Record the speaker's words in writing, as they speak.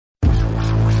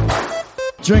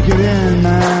Drink it in,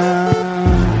 man.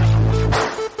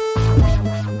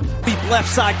 Deep left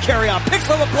side carry on.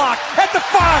 Picks on the block. At the 5.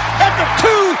 At the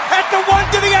 2. At the 1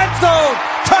 to the end zone.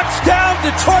 Touchdown,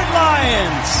 Detroit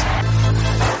Lions.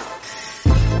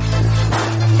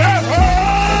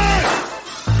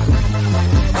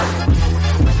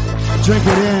 Drink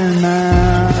it in,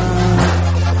 man.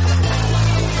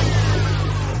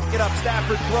 Get up,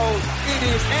 Stafford throws. It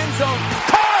is end zone.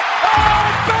 Caught! Oh,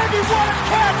 baby, what a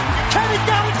catch! Kenny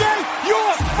Galladay, you're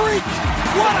a freak!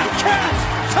 What a catch!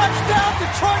 Touchdown,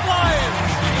 Detroit Lions!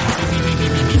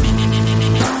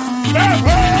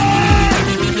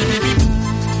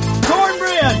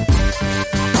 Cornbread!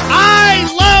 I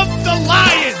love the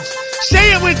Lions!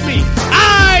 Say it with me!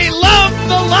 I love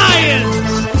the Lions!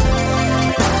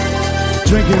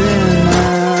 Drink it in,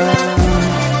 man.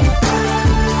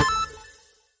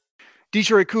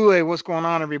 Detroit Kool-Aid, what's going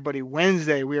on, everybody?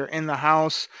 Wednesday, we are in the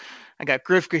house. I got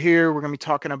Grifka here. We're going to be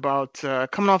talking about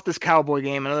coming off this Cowboy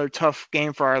game, another tough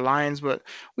game for our Lions, but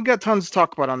we got tons to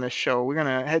talk about on this show. We're going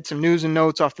to head some news and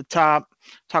notes off the top,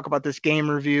 talk about this game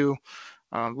review,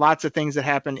 lots of things that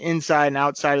happened inside and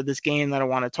outside of this game that I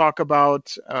want to talk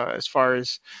about as far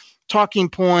as talking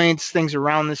points, things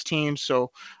around this team.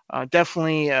 So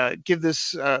definitely give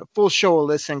this full show a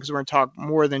listen because we're going to talk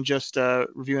more than just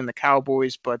reviewing the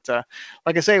Cowboys. But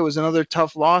like I say, it was another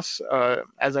tough loss.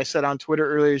 As I said on Twitter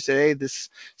earlier today, this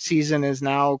season is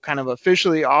now kind of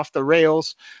officially off the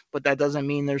rails, but that doesn't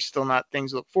mean there's still not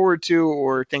things to look forward to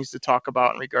or things to talk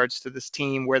about in regards to this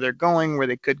team, where they're going, where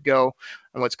they could go,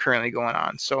 and what's currently going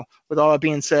on. So with all that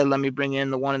being said, let me bring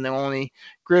in the one and the only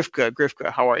Grifka.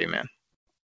 Grifka, how are you, man?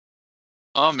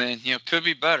 Oh man, could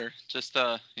be better. Just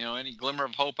any glimmer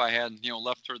of hope I had,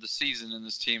 left for the season in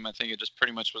this team, I think it just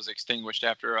pretty much was extinguished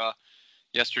after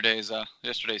yesterday's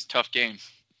tough game.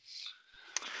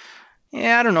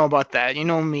 Yeah, I don't know about that. You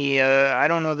know me. I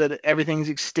don't know that everything's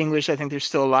extinguished. I think there's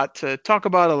still a lot to talk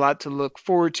about, a lot to look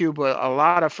forward to, but a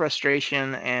lot of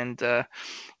frustration. And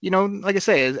like I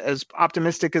say, as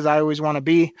optimistic as I always want to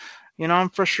be, I'm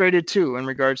frustrated too in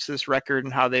regards to this record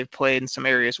and how they've played in some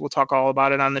areas. We'll talk all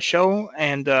about it on the show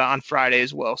and on Friday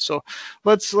as well. So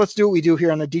let's do what we do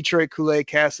here on the Detroit Kool-Aid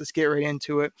cast. Let's get right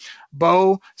into it.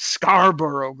 Bo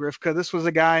Scarborough, Grifka. This was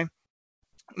a guy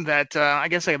that I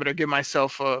guess I better give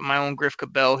myself my own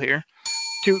Grifka bell here.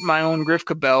 Toot my own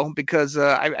Grifka bell because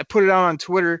I put it out on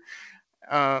Twitter.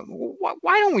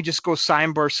 Why don't we just go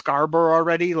sign Bo Scarborough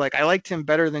already? Like, I liked him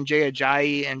better than Jay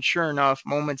Ajayi, and sure enough,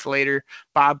 moments later,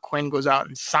 Bob Quinn goes out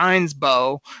and signs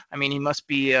Bo. I mean, he must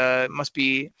be on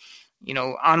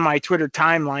my Twitter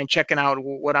timeline checking out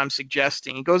what I'm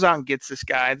suggesting. He goes out and gets this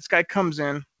guy. This guy comes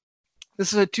in.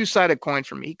 This is a two-sided coin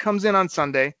for me. He comes in on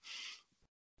Sunday,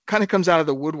 kind of comes out of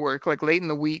the woodwork, like late in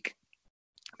the week.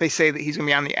 They say that he's going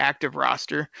to be on the active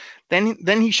roster. Then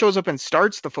he shows up and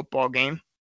starts the football game.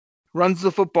 Runs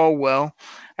the football well.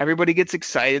 Everybody gets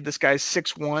excited. This guy's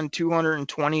 6'1",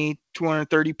 220,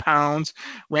 230 pounds,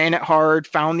 ran it hard,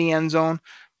 found the end zone.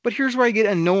 But here's where I get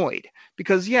annoyed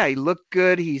because, yeah, he looked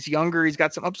good. He's younger. He's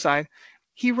got some upside.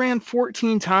 He ran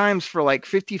 14 times for like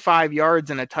 55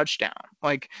 yards and a touchdown.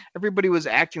 Like, everybody was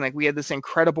acting like we had this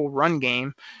incredible run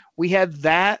game. We had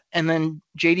that, and then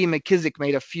J.D. McKissick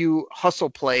made a few hustle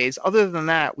plays. Other than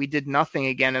that, we did nothing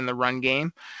again in the run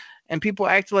game. And people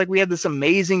acted like we had this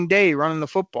amazing day running the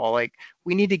football. Like,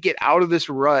 we need to get out of this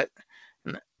rut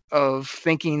of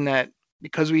thinking that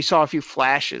because we saw a few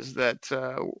flashes that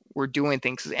we're doing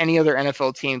things. Any other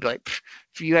NFL team would be like,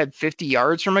 if you had 50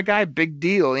 yards from a guy, big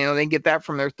deal. They get that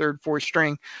from their third, fourth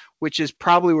string, which is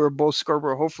probably where Bo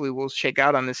Scarborough hopefully will shake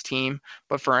out on this team.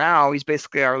 But for now, he's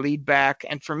basically our lead back.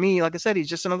 And for me, like I said, he's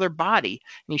just another body.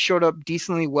 And he showed up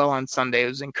decently well on Sunday. It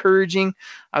was encouraging.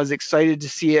 I was excited to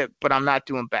see it, but I'm not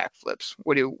doing backflips.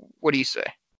 What do you say?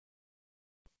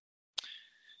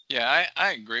 Yeah,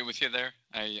 I agree with you there.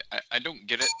 I don't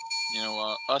get it.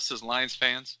 Us as Lions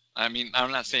fans, I mean,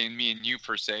 I'm not saying me and you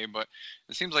per se, but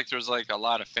it seems like there's like a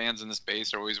lot of fans in this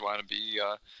base who always want to be,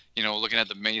 looking at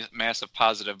the massive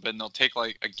positive, but they'll take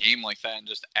like a game like that and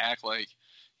just act like,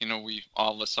 we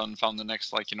all of a sudden found the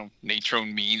next,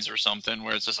 Natrone Means or something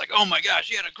where it's just like, oh my gosh,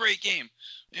 he had a great game.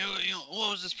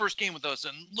 What was his first game with us?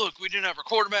 And look, we didn't have a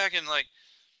quarterback. And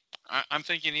I'm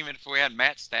thinking even if we had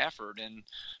Matt Stafford and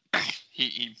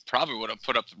he probably would have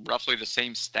put up roughly the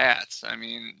same stats. I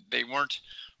mean, they weren't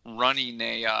running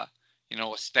a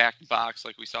stacked box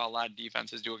like we saw a lot of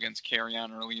defenses do against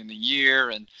Carrion early in the year.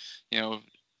 And,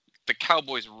 the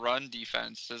Cowboys' run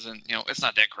defense isn't, it's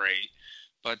not that great.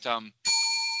 But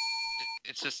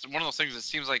it's just one of those things. It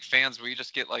seems like fans, we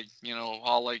just get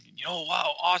all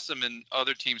wow, awesome. And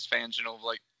other teams fans,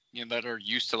 that are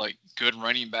used to like good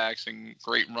running backs and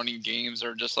great running games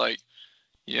are just like,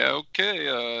 yeah,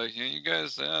 okay, you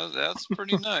guys, that's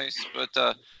pretty nice,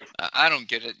 but I don't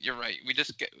get it. You're right.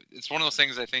 It's one of those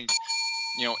things. I think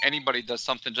anybody does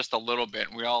something just a little bit,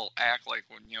 and we all act like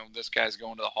when this guy's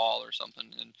going to the hall or something.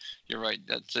 And you're right.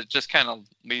 It just kind of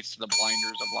leads to the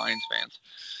blinders of Lions fans.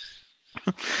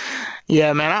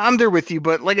 Yeah, man, I'm there with you.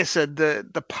 But like I said,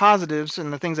 the positives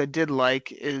and the things I did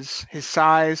like is his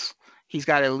size. He's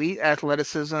got elite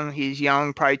athleticism. He's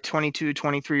young, probably 22,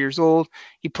 23 years old.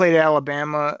 He played at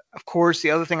Alabama. Of course,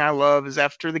 the other thing I love is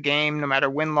after the game, no matter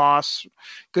win, loss,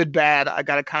 good, bad, I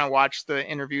got to kind of watch the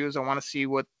interviews. I want to see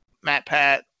what Matt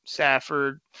Pat,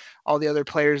 Stafford, all the other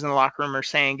players in the locker room are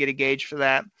saying, get a gauge for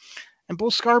that. And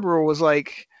Bull Scarborough was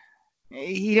like,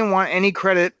 he didn't want any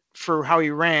credit for how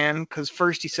he ran because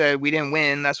first he said, we didn't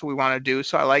win. That's what we want to do.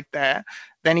 So I like that.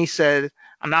 Then he said,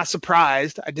 I'm not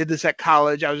surprised. I did this at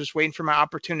college. I was just waiting for my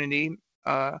opportunity.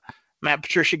 Matt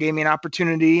Patricia gave me an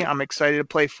opportunity. I'm excited to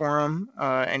play for him,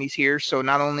 and he's here. So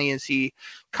not only is he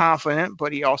confident,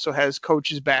 but he also has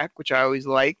coaches back, which I always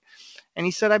like. And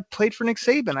he said, I played for Nick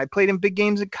Saban. I played in big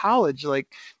games at college. Like,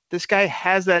 this guy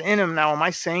has that in him. Now, am I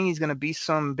saying he's going to be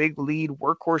some big lead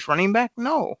workhorse running back?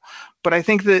 No. But I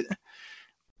think that,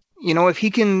 if he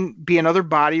can be another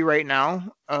body right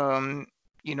now,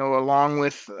 along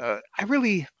with I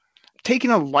really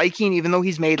taking a liking, even though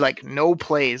he's made like no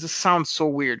plays. This sounds so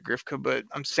weird, Grifka, but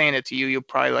I'm saying it to you. You'll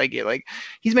probably like it. Like,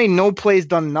 he's made no plays,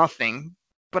 done nothing.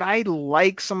 But I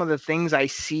like some of the things I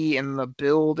see in the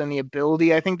build and the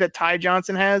ability I think that Ty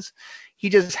Johnson has. He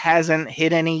just hasn't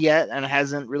hit any yet and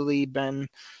hasn't really been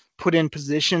put in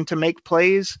position to make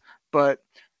plays. But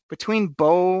between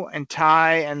Bo and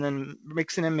Ty and then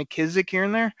mixing in McKissick here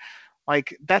and there,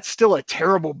 like, that's still a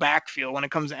terrible backfield when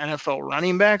it comes to NFL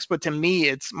running backs. But to me,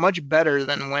 it's much better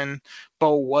than when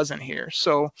Bo wasn't here.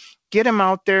 So get him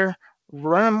out there.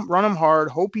 Run him hard,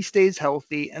 hope he stays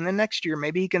healthy, and then next year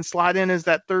maybe he can slide in as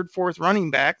that third, fourth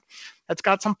running back that's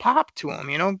got some pop to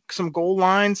him, some goal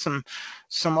line, some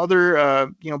other,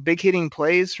 big hitting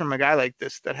plays from a guy like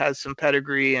this that has some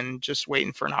pedigree and just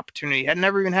waiting for an opportunity. Had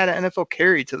never even had an NFL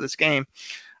carry to this game.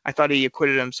 I thought he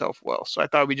acquitted himself well, so I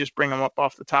thought we'd just bring him up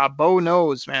off the top. Bo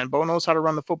knows, man. Bo knows how to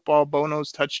run the football. Bo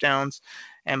knows touchdowns,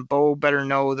 and Bo better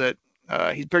know that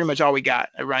he's pretty much all we got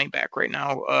at running back right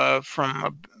now from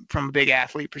a big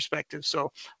athlete perspective.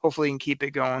 So hopefully he can keep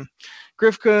it going.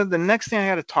 Grifka, the next thing I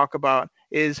got to talk about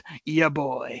is ya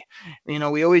boy.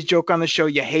 We always joke on the show,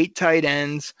 you hate tight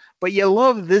ends, but you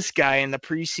love this guy in the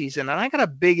preseason. And I got a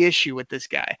big issue with this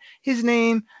guy. His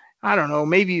name, I don't know,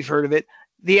 maybe you've heard of it.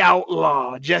 The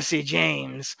outlaw, Jesse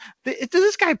James. Does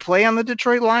this guy play on the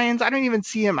Detroit Lions? I don't even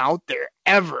see him out there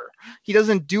ever. He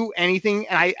doesn't do anything.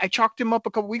 And I chalked him up a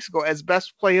couple weeks ago as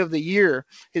best play of the year,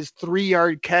 his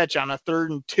 3-yard catch on a 3rd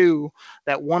and 2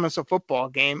 that won us a football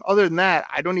game. Other than that,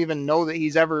 I don't even know that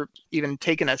he's ever even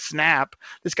taken a snap.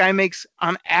 This guy makes,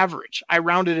 on average, I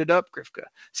rounded it up, Grifka,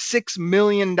 $6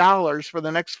 million for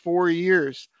the next 4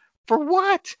 years. For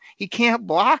what? He can't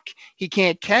block. He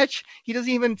can't catch. He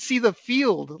doesn't even see the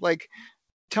field. Like,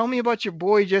 tell me about your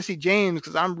boy, Jesse James,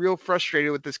 because I'm real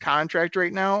frustrated with this contract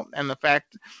right now and the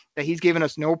fact that he's given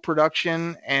us no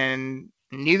production and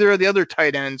neither of the other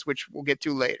tight ends, which we'll get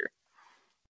to later.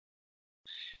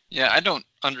 Yeah, I don't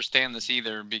understand this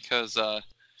either because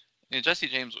Jesse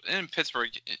James in Pittsburgh,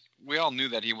 we all knew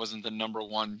that he wasn't the number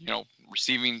one,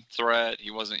 receiving threat. He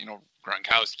wasn't,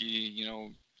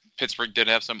 Gronkowski, Pittsburgh did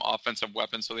have some offensive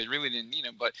weapons, so they really didn't need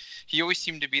him. But he always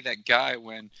seemed to be that guy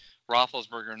when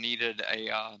Roethlisberger needed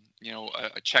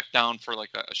a check down for like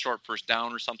a short first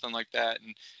down or something like that,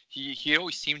 and he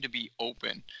always seemed to be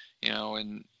open,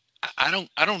 And I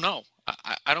don't know.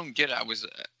 I don't get it.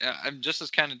 I'm just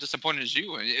as kind of disappointed as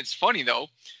you. It's funny though,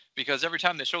 because every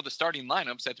time they show the starting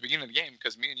lineups at the beginning of the game,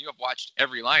 because me and you have watched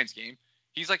every Lions game,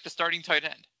 he's like the starting tight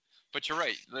end. But you're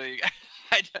right. Like,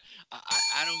 I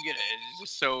don't get it. It's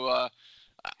just so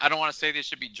I don't want to say they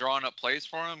should be drawing up plays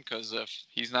for him because if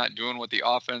he's not doing what the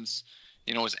offense,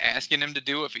 is asking him to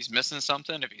do, if he's missing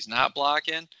something, if he's not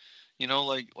blocking,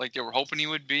 like they were hoping he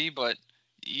would be, but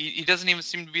he doesn't even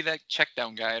seem to be that check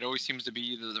down guy. It always seems to be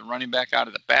either the running back out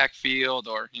of the backfield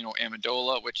or,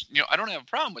 Amendola, which, I don't have a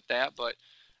problem with that, but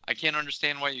I can't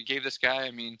understand why you gave this guy.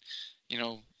 I mean,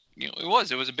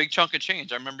 it was a big chunk of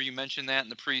change. I remember you mentioned that in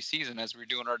the preseason as we were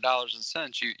doing our dollars and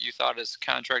cents. You thought his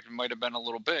contract might have been a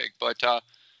little big, but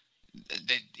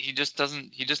he just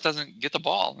doesn't get the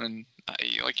ball. And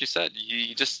like you said,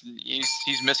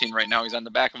 he's missing right now. He's on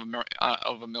the back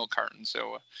of a milk carton.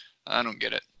 So I don't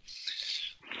get it.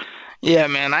 Yeah,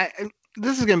 man.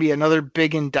 this is going to be another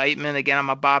big indictment. Again, I'm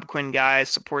a Bob Quinn guy,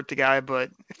 support the guy, but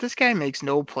if this guy makes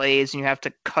no plays and you have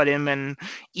to cut him and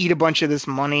eat a bunch of this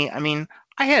money, I mean,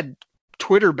 I had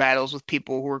Twitter battles with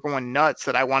people who were going nuts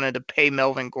that I wanted to pay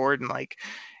Melvin Gordon like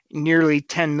nearly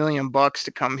 $10 million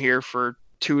to come here for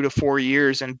 2 to 4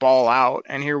 years and ball out.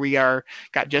 And here we are,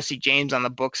 got Jesse James on the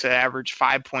books at average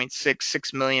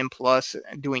 6 million plus,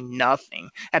 doing nothing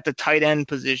at the tight end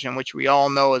position, which we all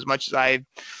know, as much as I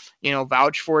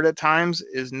vouch for it at times,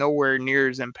 is nowhere near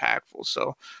as impactful.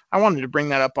 So I wanted to bring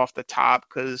that up off the top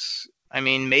because, I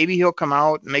mean, maybe he'll come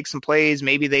out and make some plays.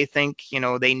 Maybe they think,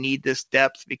 they need this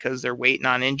depth because they're waiting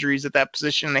on injuries at that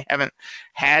position. They haven't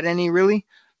had any really,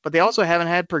 but they also haven't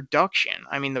had production.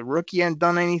 I mean, the rookie hasn't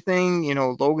done anything.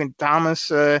 Logan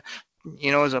Thomas,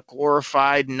 is a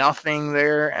glorified nothing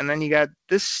there. And then you got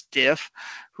this stiff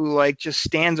who just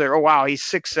stands there. Oh, wow, he's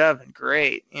 6'7".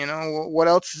 Great. What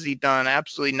else has he done?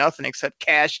 Absolutely nothing except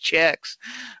cash checks.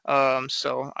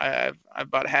 So I've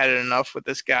about had it enough with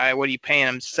this guy. What are you paying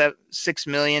him? $6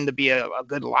 million to be a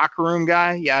good locker room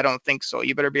guy? Yeah, I don't think so.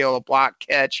 You better be able to block,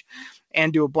 catch,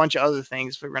 and do a bunch of other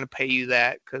things if we're going to pay you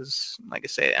that. Because, like I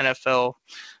say, NFL,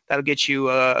 that'll get you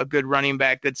a good running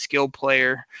back, good skill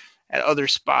player at other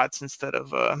spots instead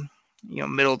of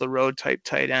middle of the road type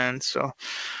tight end. So,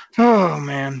 oh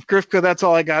man, Grifka, that's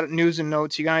all I got. News and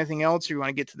notes. You got anything else, or you want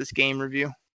to get to this game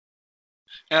review?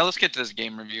 Yeah, let's get to this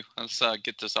game review. Let's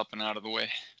get this up and out of the way.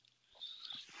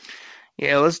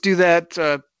 Yeah, let's do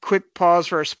that. Quick pause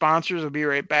for our sponsors. We'll be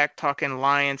right back talking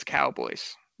Lions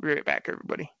Cowboys. Be right back,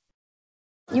 everybody.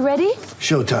 You ready?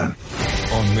 Showtime.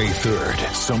 On May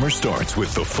 3rd, summer starts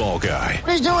with The Fall Guy.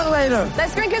 Let's do it later.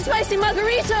 Let's drink a spicy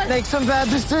margarita. Make some bad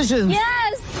decisions.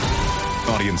 Yes.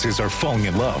 Audiences are falling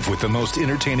in love with the most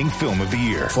entertaining film of the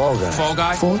year. Fall Guy. Fall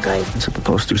Guy? Fall Guy. That's what the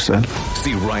poster said.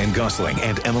 See Ryan Gosling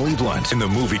and Emily Blunt in the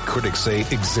movie critics say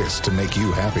exists to make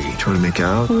you happy. Trying to make it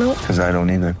out? Nope. Because I don't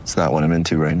either. It's not what I'm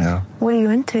into right now. What are you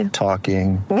into?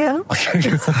 Talking. Yeah.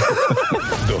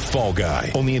 The Fall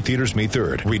Guy. Only in theaters May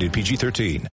 3rd. Rated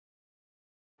PG-13.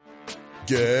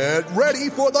 Get ready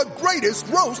for the greatest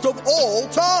roast of all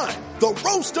time. The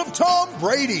Roast of Tom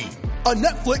Brady. A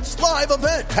Netflix live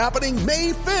event happening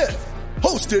May 5th.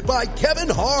 Hosted by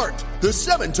Kevin Hart. The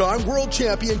 7-time world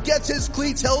champion gets his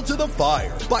cleats held to the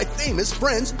fire by famous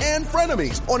friends and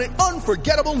frenemies on an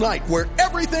unforgettable night where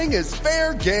everything is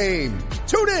fair game.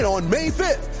 Tune in on May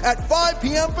 5th at 5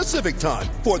 p.m. Pacific time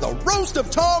for the Roast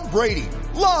of Tom Brady.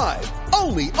 Live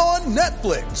only on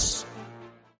Netflix.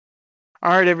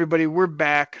 All right, everybody, we're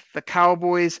back. The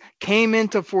Cowboys came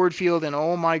into Ford Field, and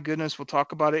oh my goodness, we'll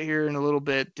talk about it here in a little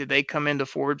bit. Did they come into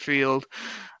Ford Field?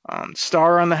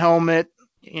 Star on the helmet.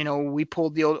 We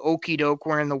pulled the old okey doke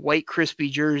wearing the white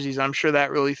crispy jerseys. I'm sure that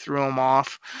really threw them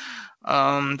off.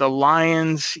 The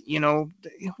Lions,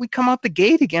 we come out the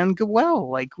gate again well.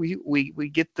 Like we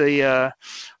get the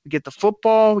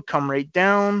football, we come right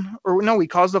down, or no, we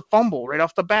cause the fumble right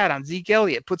off the bat on Zeke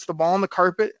Elliott, puts the ball on the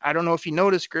carpet. I don't know if you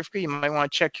noticed, Grifka, you might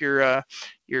want to check your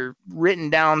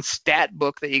written down stat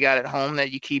book that you got at home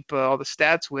that you keep all the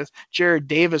stats with. Jared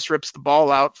Davis rips the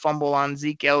ball out, fumble on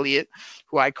Zeke Elliott,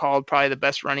 who I called probably the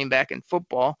best running back in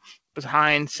football,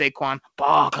 behind Saquon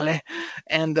Barkley,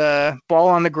 and ball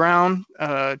on the ground,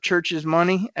 church's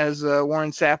money, as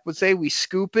Warren Sapp would say. We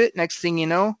scoop it. Next thing you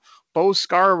know, Bo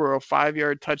Scarborough,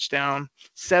 5-yard touchdown,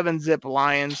 7-zip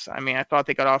Lions. I mean, I thought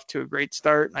they got off to a great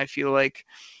start, and I feel like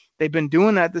they've been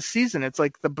doing that this season. It's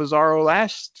like the bizarro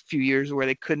last few years where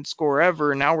they couldn't score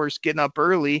ever, and now we're just getting up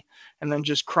early and then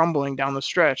just crumbling down the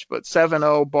stretch. But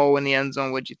 7-0, Bo in the end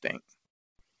zone. What'd you think?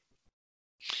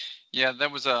 Yeah,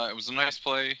 it was a nice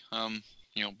play,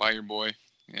 by your boy,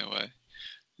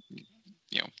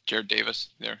 Jared Davis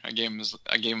there. I gave him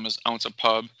his ounce of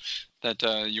pub that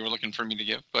you were looking for me to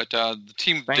give. But the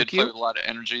team play with a lot of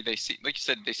energy. Like you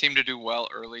said, they seem to do well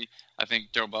early. I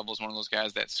think Darrell Bevell is one of those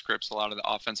guys that scripts a lot of the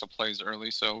offensive plays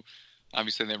early. So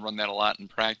obviously they run that a lot in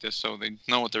practice, so they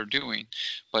know what they're doing.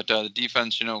 But the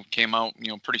defense, came out,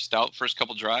 pretty stout first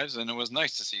couple drives, and it was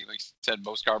nice to see. Like you said,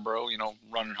 Bo Scarborough,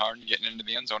 running hard and getting into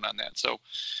the end zone on that. So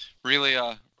really,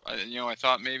 I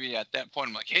thought maybe at that point,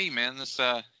 I'm like, hey man, this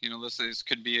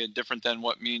could be different than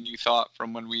what me and you thought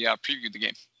from when we previewed the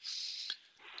game.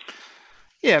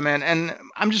 Yeah, man, and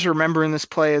I'm just remembering this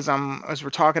play as we're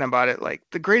talking about it. Like,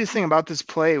 the greatest thing about this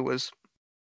play was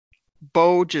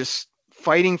Bo just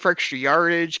fighting for extra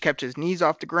yardage, kept his knees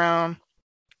off the ground,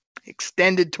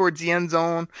 extended towards the end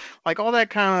zone, like all that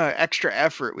kind of extra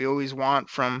effort we always want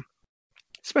from,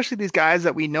 especially these guys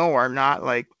that we know are not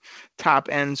like top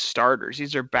end starters.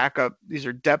 These are backup, these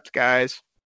are depth guys,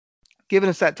 giving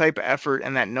us that type of effort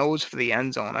and that nose for the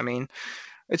end zone. I mean,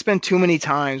 it's been too many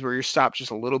times where you're stopped just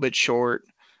a little bit short,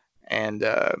 and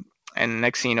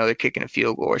next thing you know, they're kicking a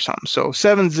field goal or something. So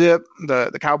 7-zip,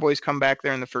 the Cowboys come back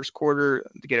there in the first quarter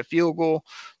to get a field goal.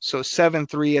 So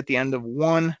 7-3 at the end of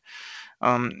one.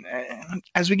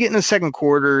 As we get in the second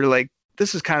quarter, like,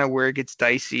 this is kind of where it gets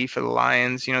dicey for the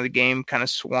Lions. The game kind of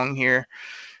swung here.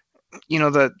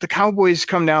 The Cowboys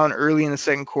come down early in the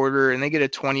second quarter, and they get a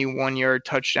 21-yard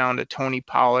touchdown to Tony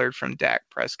Pollard from Dak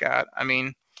Prescott. I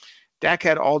mean, Dak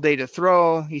had all day to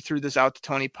throw. He threw this out to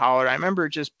Tony Pollard. I remember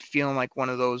just feeling like one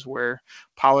of those where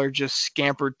Pollard just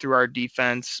scampered through our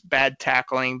defense, bad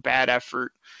tackling, bad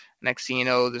effort. Next thing you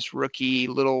know, this rookie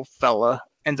little fella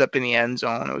ends up in the end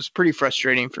zone. It was pretty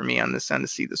frustrating for me on this end to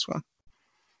see this one.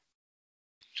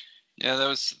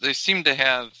 Yeah, they seem to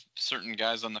have certain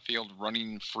guys on the field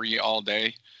running free all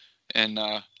day, and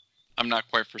I'm not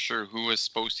quite for sure who was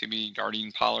supposed to be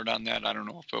guarding Pollard on that. I don't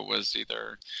know if it was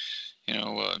either,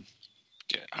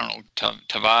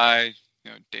 Tavai,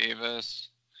 Davis,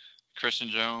 Christian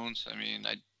Jones. I mean,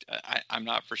 I'm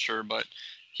not for sure, but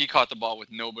he caught the ball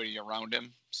with nobody around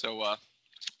him. So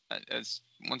as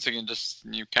once again, just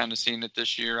you kind of seen it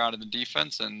this year out of the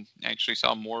defense, and actually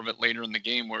saw more of it later in the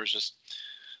game where it's just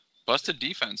busted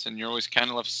defense, and you're always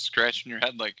kind of left scratching your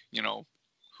head like,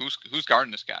 who's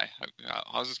guarding this guy?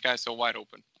 How's this guy so wide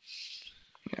open?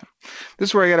 Yeah. This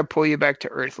is where I got to pull you back to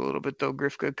earth a little bit, though,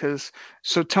 Grifka, because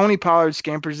so Tony Pollard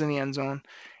scampers in the end zone.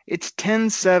 It's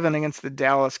 10-7 against the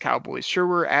Dallas Cowboys. Sure,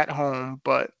 we're at home,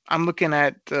 but I'm looking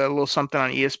at a little something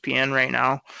on ESPN right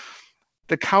now.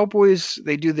 The Cowboys,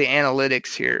 they do the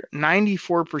analytics here.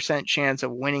 94% chance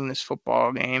of winning this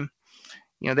football game.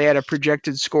 They had a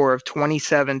projected score of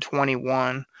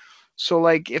 27-21. So,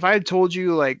 like, if I had told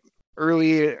you, like,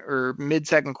 early or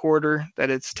mid-second quarter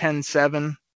that it's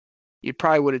 10-7, you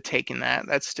probably would have taken that.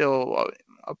 That's still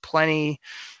a plenty,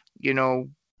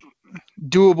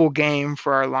 doable game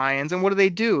for our Lions. And what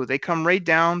do? They come right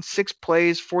down, 6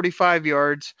 plays, 45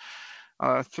 yards,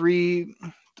 only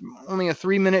a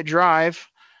 3-minute drive,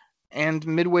 and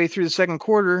midway through the second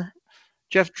quarter,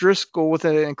 Jeff Driscoll with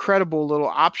an incredible little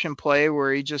option play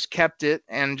where he just kept it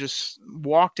and just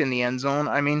walked in the end zone.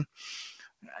 I mean,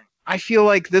 I feel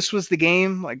like this was the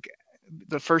game. Like,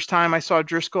 the first time I saw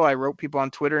Driscoll, I wrote people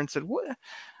on Twitter and said, what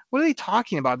are they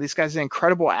talking about? This guy's an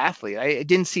incredible athlete. I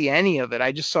didn't see any of it.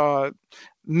 I just saw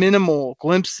minimal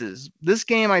glimpses. This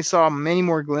game, I saw many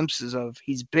more glimpses of.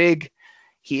 He's big.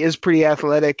 He is pretty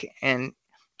athletic, and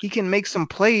he can make some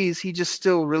plays. He just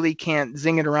still really can't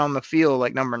zing it around the field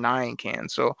like number 9 can.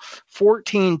 So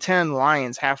 14-10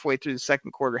 Lions halfway through the second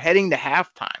quarter, heading to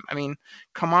halftime. I mean,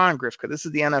 come on, Grifka. This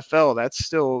is the NFL. That's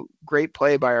still great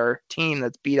play by our team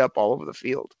that's beat up all over the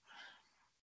field.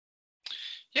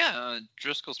 Yeah,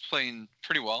 Driscoll's playing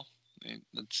pretty well.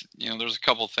 There's a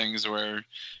couple things where,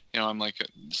 I'm like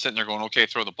sitting there going, okay,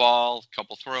 throw the ball, a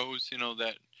couple throws,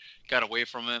 that got away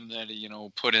from him that he,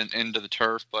 put into the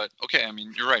turf. But okay, I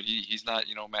mean, you're right. He's not,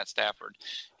 Matt Stafford,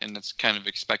 and that's kind of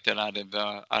expected out of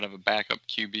a backup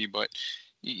QB. But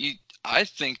I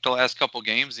think the last couple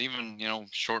games, even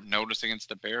short notice against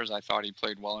the Bears, I thought he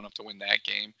played well enough to win that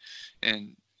game.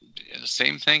 And the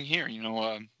same thing here.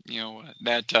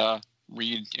 That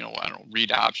read, I don't know,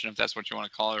 read option, if that's what you want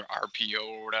to call it, or RPO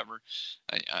or whatever.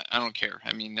 I don't care.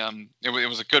 I mean, it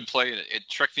was a good play. It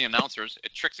tricked the announcers.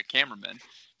 It tricked the cameramen.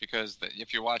 Because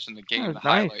if you're watching the game,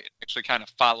 highlight, it actually kind of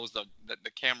follows the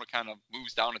camera kind of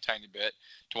moves down a tiny bit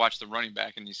to watch the running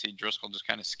back, and you see Driscoll just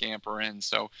kind of scamper in.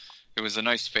 So it was a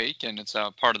nice fake, and it's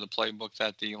a part of the playbook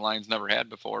that the Lions never had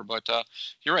before. But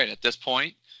you're right. At this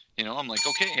point, I'm like,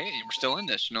 okay, hey, we're still in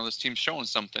this. This team's showing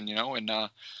something, and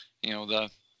the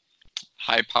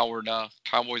high-powered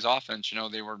Cowboys offense,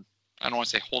 they were, I don't want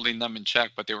to say holding them in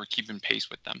check, but they were keeping pace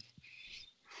with them.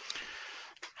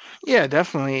 Yeah,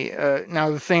 definitely.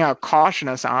 Now, the thing I'll caution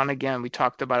us on, again, we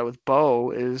talked about it with Bo,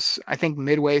 is I think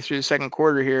midway through the second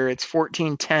quarter here, it's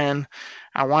 14-10.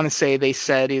 I want to say they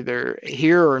said either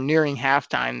here or nearing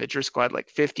halftime that Driscoll had like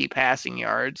 50 passing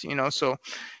yards, so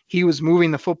he was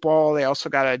moving the football. They also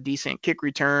got a decent kick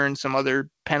return, some other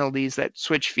penalties that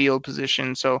switch field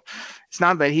position. So it's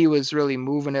not that he was really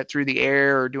moving it through the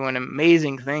air or doing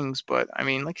amazing things, but I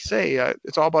mean, like you say,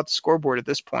 it's all about the scoreboard at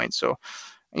this point. So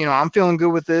I'm feeling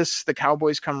good with this. The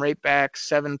Cowboys come right back,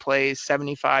 7 plays,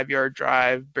 75-yard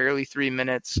drive, barely 3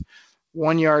 minutes,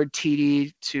 1-yard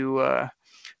TD to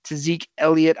Zeke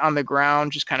Elliott on the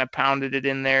ground, just kind of pounded it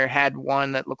in there, had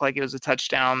one that looked like it was a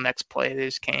touchdown. Next play, they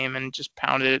just came and just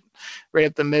pounded it right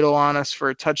up the middle on us for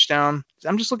a touchdown.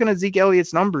 I'm just looking at Zeke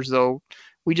Elliott's numbers, though.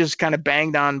 We just kind of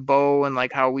banged on Bo and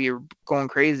like how we were going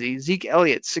crazy. Zeke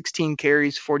Elliott, 16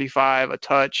 carries, 45, a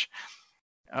touch.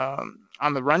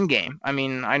 on the run game. I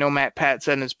mean, I know Matt Pat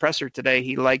said in his presser today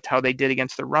he liked how they did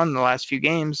against the run the last few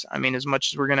games. I mean, as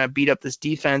much as we're going to beat up this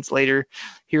defense later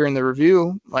here in the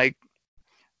review, like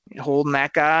holding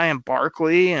that guy and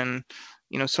Barkley and,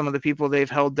 some of the people they've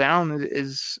held down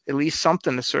is at least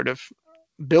something to sort of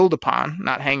build upon,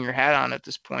 not hang your hat on at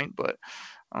this point. But,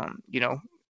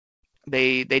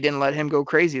 they didn't let him go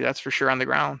crazy. That's for sure on the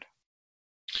ground.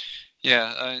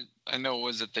 Yeah, I know it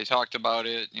was that they talked about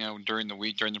it, during the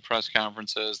week, during the press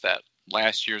conferences, that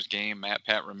last year's game, Matt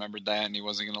Pat remembered that, and he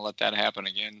wasn't going to let that happen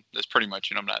again. That's pretty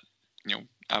much, I'm not,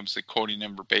 obviously quoting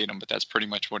him verbatim, but that's pretty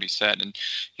much what he said. And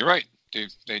you're right,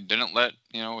 dude, they didn't let,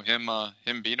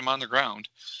 him beat him on the ground.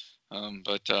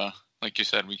 But like you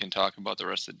said, we can talk about the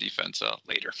rest of the defense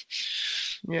later.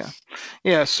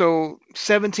 Yeah. So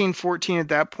 17-14 at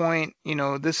that point,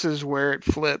 this is where it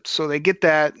flips. So they get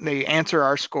that, they answer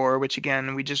our score, which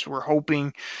again, we just were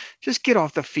hoping just get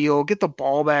off the field, get the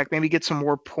ball back, maybe get some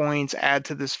more points, add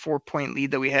to this 4-point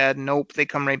lead that we had. Nope. They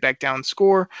come right back down,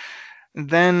 score. And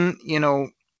then,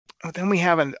 then we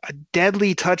have a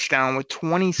deadly touchdown with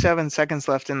 27 seconds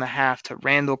left in the half to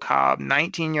Randall Cobb,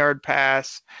 19-yard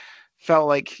pass. Felt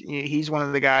like he's one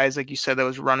of the guys, like you said, that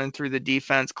was running through the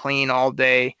defense clean all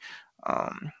day.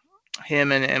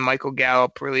 Him and Michael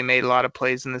Gallup really made a lot of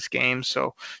plays in this game.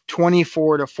 So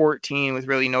 24-14 with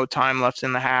really no time left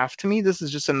in the half. To me, this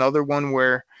is just another one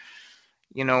where,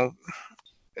 did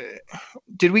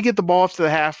we get the ball after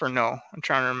the half or no? I'm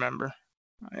trying to remember.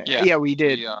 Yeah, we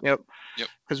did. Yep.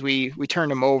 Because we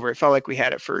turned them over. It felt like we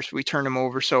had it first. We turned them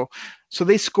over. So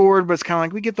they scored, but it's kind of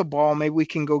like we get the ball. Maybe we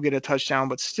can go get a touchdown.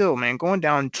 But still, man, going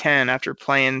down 10 after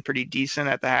playing pretty decent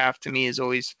at the half to me is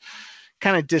always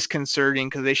kind of disconcerting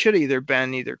because they should have either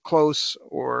been either close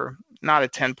or not a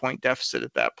 10-point deficit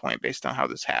at that point based on how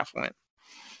this half went.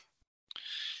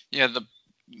 Yeah,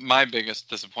 my biggest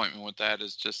disappointment with that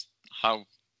is just how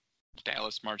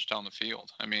Dallas marched down the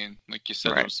field. I mean, like you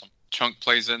said, There was some chunk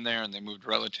plays in there, and they moved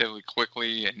relatively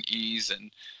quickly and ease,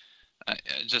 and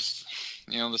just,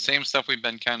 the same stuff we've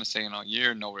been kind of saying all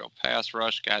year. No real pass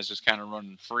rush, guys just kind of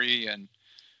running free, and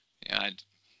I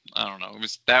don't know.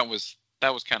 That was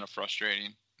kind of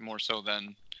frustrating, more so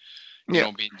than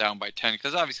being down by 10,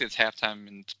 because obviously it's halftime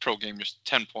and it's pro game. Just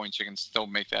 10 points, you can still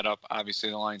make that up. Obviously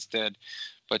the Lions did,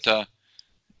 but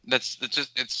it's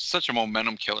such a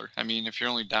momentum killer. I mean, if you're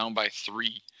only down by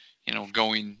 3,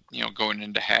 going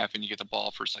into half and you get the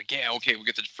ball first, like, yeah, okay, we'll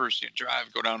get the first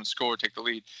drive, go down and score, take the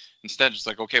lead. Instead, it's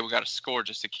like, okay, we got to score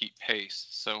just to keep pace.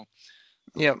 So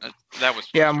that was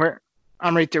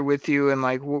I'm right there with you, and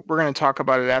like we're going to talk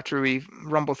about it after we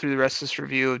rumble through the rest of this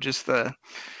review of just like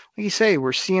you say,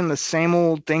 we're seeing the same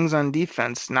old things on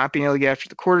defense, not being able to get after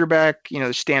the quarterback.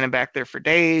 They're standing back there for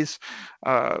days.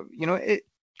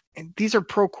 These are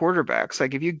pro quarterbacks.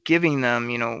 Like if you're giving them,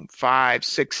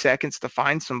 5-6 seconds to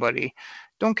find somebody,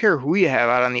 don't care who you have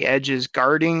out on the edges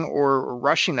guarding or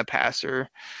rushing the passer.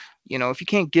 If you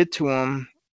can't get to them,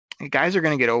 guys are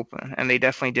going to get open, and they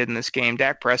definitely did in this game.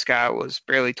 Dak Prescott was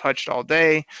barely touched all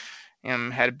day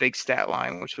and had a big stat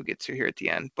line, which we'll get to here at the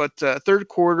end. But third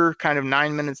quarter, kind of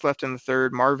 9 minutes left in the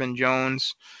third, Marvin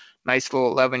Jones, nice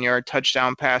little 11-yard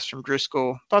touchdown pass from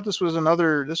Driscoll. Thought this was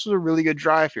a really good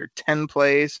drive here. 10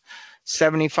 plays,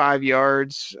 75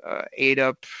 yards, ate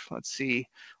up,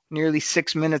 nearly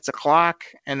 6 minutes of clock.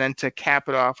 And then to cap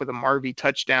it off with a Marvy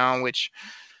touchdown, which,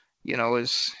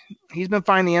 he's been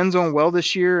finding the end zone well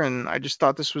this year. And I just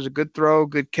thought this was a good throw,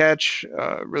 good catch.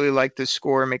 Really liked this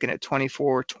score, making it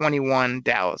 24-21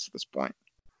 Dallas at this point.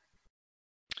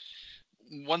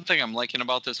 One thing I'm liking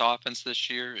about this offense this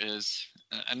year is,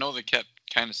 I know they kept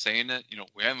kind of saying it,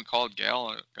 we haven't called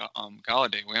Galladay.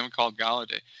 We haven't called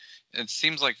Galladay. It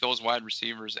seems like those wide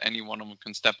receivers, any one of them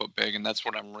can step up big, and that's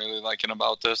what I'm really liking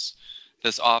about this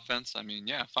offense. I mean,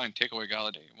 yeah, fine, take away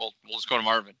Galladay. We'll just go to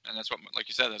Marvin, and that's what, like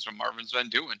you said, that's what Marvin's been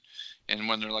doing. And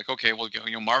when they're like, okay, well,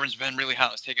 Marvin's been really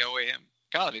hot, let's take away him.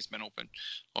 Galladay's been open,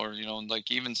 or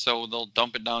even so, they'll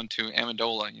dump it down to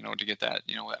Amendola, to get that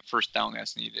that first down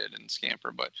that's needed and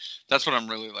scamper. But that's what I'm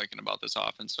really liking about this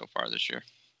offense so far this year.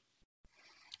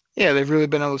 Yeah, they've really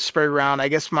been able to spread around. I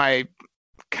guess my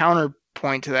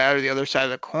counterpoint to that, or the other side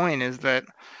of the coin, is that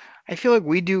I feel like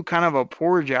we do kind of a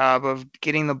poor job of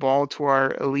getting the ball to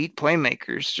our elite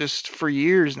playmakers just for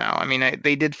years now. I mean,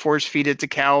 they did force feed it to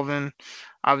Calvin.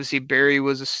 Obviously, Barry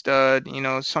was a stud,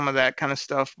 some of that kind of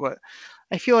stuff, but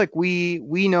I feel like we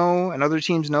know, and other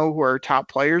teams know, who our top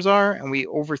players are, and we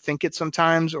overthink it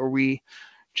sometimes, or we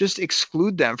just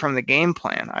exclude them from the game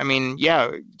plan. I mean, yeah,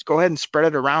 go ahead and spread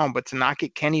it around, but to not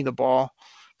get Kenny the ball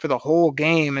for the whole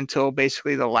game until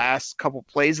basically the last couple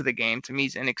plays of the game, to me,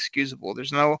 is inexcusable.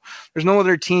 There's no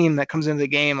other team that comes into the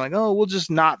game like, oh, we'll just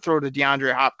not throw to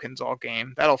DeAndre Hopkins all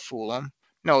game. That'll fool them.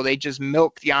 No, they just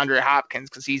milk DeAndre Hopkins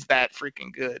because he's that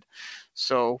freaking good.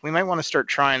 So we might want to start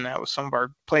trying that with some of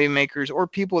our playmakers or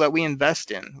people that we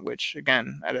invest in, which,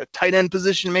 again, at a tight end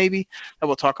position maybe, that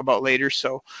we'll talk about later.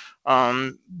 So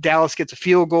Dallas gets a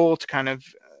field goal to kind of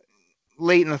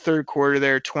late in the third quarter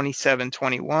there,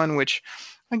 27-21, which,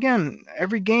 again,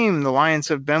 every game the Lions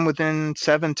have been within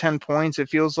 7-10 points. It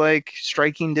feels like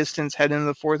striking distance heading into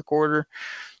the fourth quarter.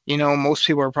 Most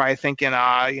people are probably thinking,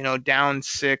 down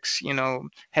 6,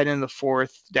 head in the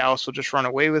fourth, Dallas will just run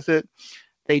away with it.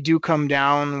 They do come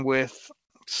down with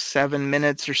 7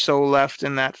 minutes or so left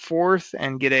in that fourth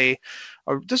and get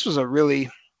this was a really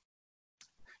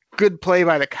good play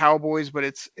by the Cowboys, but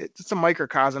it's a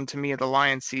microcosm to me of the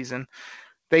Lions season.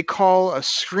 They call a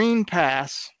screen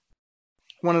pass,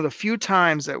 one of the few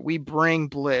times that we bring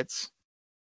blitz.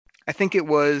 I think it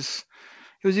was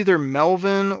either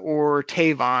Melvin or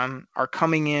Tavon are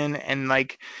coming in, and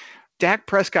like Dak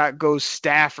Prescott goes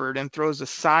Stafford and throws a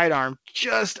sidearm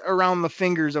just around the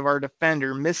fingers of our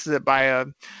defender, misses it by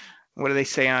what do they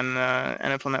say on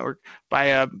NFL Network? By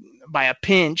a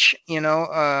pinch,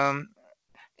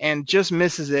 and just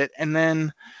misses it. And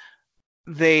then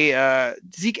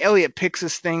Zeke Elliott picks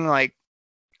this thing like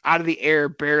out of the air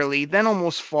barely, then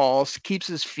almost falls, keeps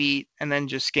his feet, and then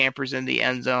just scampers in the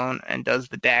end zone and does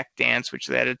the Dak dance, which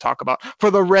they had to talk about for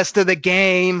the rest of the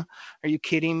game. Are you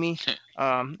kidding me?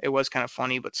 It was kind of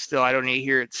funny, but still, I don't need to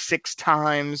hear it 6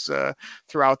 times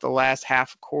throughout the last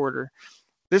half quarter.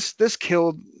 This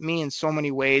killed me in so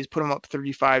many ways, put them up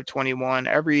 35-21.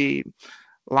 Every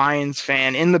Lions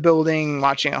fan in the building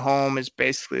watching at home is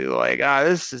basically like,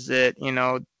 this is it,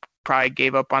 probably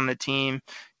gave up on the team.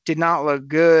 Did not look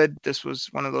good. This was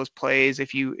one of those plays.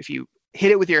 If you hit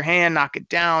it with your hand, knock it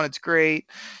down, it's great.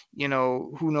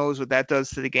 Who knows what that does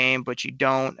to the game, but you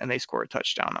don't, and they score a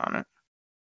touchdown on it.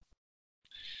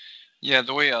 Yeah,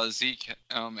 the way Zeke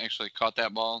actually caught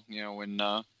that ball, when,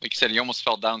 like you said, he almost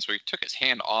fell down, so he took his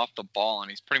hand off the ball,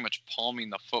 and he's pretty much palming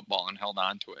the football and held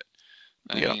on to it.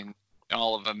 I mean, in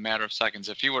all of a matter of seconds.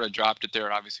 If he would have dropped it there,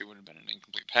 it obviously would have been an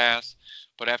incomplete pass.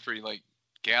 But after he,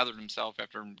 gathered himself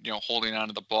after, holding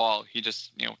onto the ball, he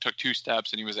just, took 2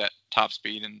 steps, and he was at top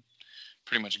speed and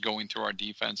pretty much going through our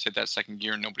defense, hit that second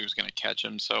gear, and nobody was going to catch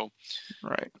him. So,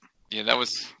 right. Yeah,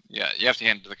 you have to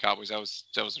hand it to the Cowboys. That was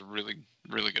a really,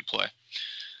 really good play.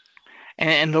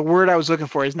 And the word I was looking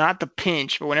for is not the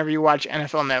pinch, but whenever you watch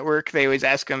NFL Network, they always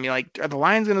ask them, are the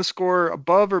Lions going to score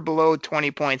above or below 20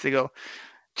 points? They go,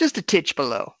 just a titch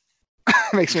below.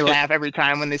 Makes me laugh every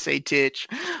time when they say titch.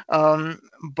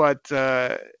 But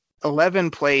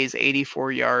 11 plays,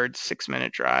 84 yards,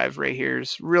 6-minute drive right here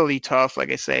is really tough.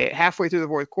 Like I say, halfway through the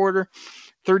fourth quarter,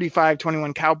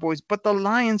 35-21 Cowboys, but the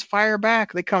Lions fire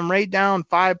back. They come right down,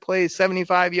 5 plays,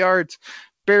 75 yards,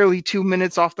 barely 2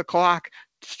 minutes off the clock.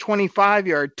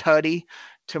 25-yard tutty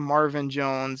to Marvin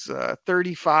Jones,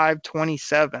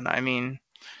 35-27. I mean,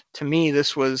 to me,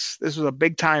 this was a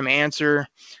big-time answer,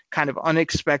 kind of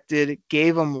unexpected,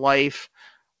 gave them life.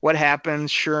 What happens?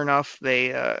 Sure enough,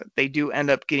 they do end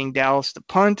up getting Dallas to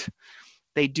punt.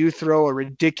 They do throw a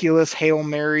ridiculous Hail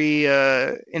Mary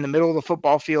in the middle of the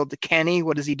football field to Kenny.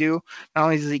 What does he do? Not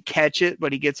only does he catch it,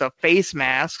 but he gets a face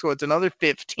mask, so it's another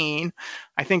 15.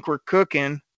 I think we're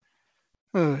cooking.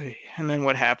 And then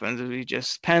what happens is we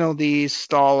just penalties,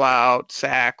 stall out,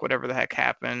 sack, whatever the heck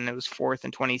happened. It was 4th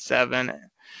and 27.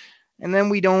 And then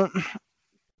we don't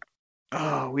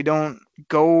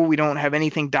go. We don't have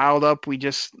anything dialed up. We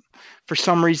just, for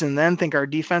some reason, then think our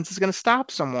defense is going to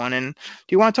stop someone. And do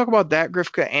you want to talk about that,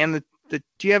 Grifka? And do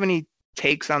you have any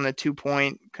takes on the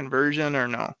 2-point conversion or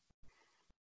no?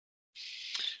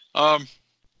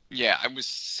 Yeah, I was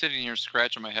sitting here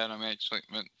scratching my head. I'm actually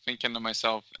thinking to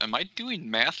myself, am I doing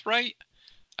math right?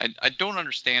 I don't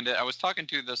understand it. I was talking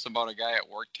to this about a guy at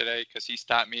work today because he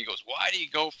stopped me. He goes, why do you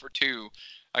go for 2?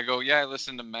 I go, yeah, I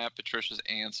listened to Matt Patricia's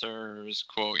answers,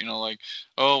 quote,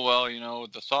 oh, well,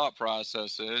 the thought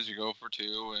process is you go for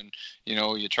 2 and,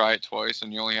 you try it twice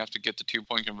and you only have to get the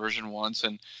 2-point conversion once.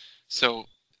 And so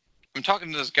I'm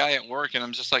talking to this guy at work and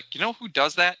I'm just like, who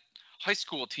does that? High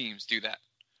school teams do that.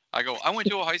 I go, I went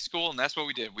to a high school, and that's what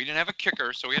we did. We didn't have a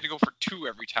kicker, so we had to go for 2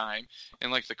 every time.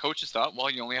 And, the coaches thought, well,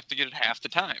 you only have to get it half the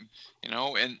time,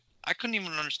 and I couldn't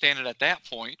even understand it at that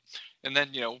point. And then,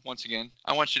 once again,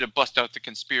 I want you to bust out the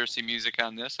conspiracy music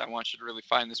on this. I want you to really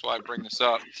find this why I bring this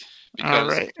up.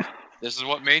 Because this is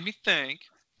what made me think.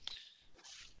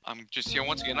 I'm just,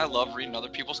 once again, I love reading other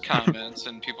people's comments,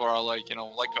 and people are like,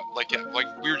 like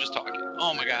we were just talking.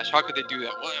 Oh my gosh, how could they do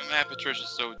that? What, Matt Patricia's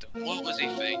so dumb. What was he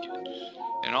thinking?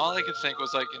 And all I could think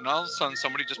was like, and all of a sudden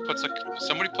somebody puts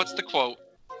the quote,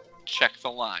 check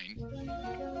the line.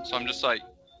 So I'm just like,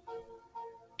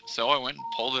 so I went and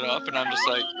pulled it up, and I'm just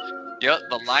like, yep,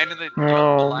 the line the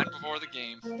line before the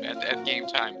game at game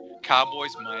time,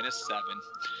 Cowboys -7.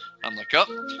 I'm like,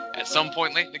 at some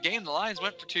point late in the game, the Lions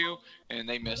went for 2, and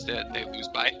they missed it. They lose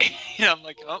by 8. I'm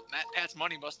like, Pat's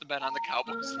money must have been on the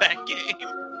Cowboys that game.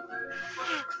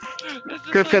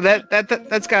 Good for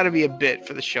that's got to be a bit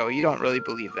for the show. You don't really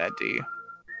believe that, do you?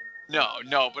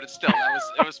 No, but it's still,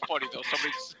 it was funny though.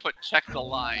 Somebody just put check the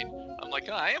line. I'm like,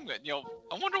 I am good.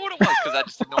 I wonder what it was, because I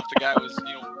just didn't know if the guy was,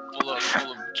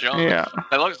 full of junk. Yeah.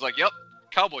 I was like, yep,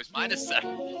 Cowboys -7. I'm just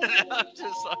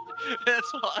like,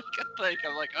 that's all I could think.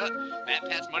 I'm like, Matt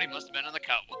Pat's money must have been on the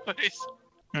Cowboys.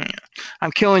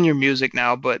 I'm killing your music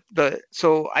now, but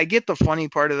so I get the funny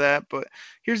part of that, but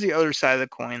here's the other side of the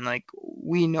coin. Like,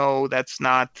 we know that's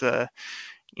not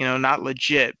not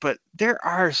legit, but there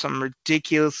are some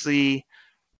ridiculously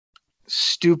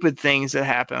stupid things that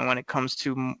happen when it comes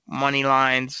to money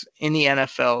lines in the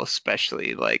NFL,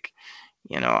 especially. Like,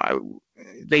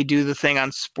 they do the thing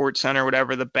on SportsCenter,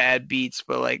 whatever, the bad beats,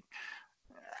 but like,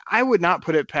 I would not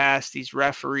put it past these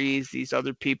referees, these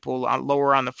other people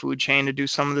lower on the food chain to do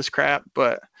some of this crap,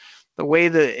 but the way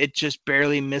that it just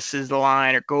barely misses the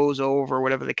line or goes over,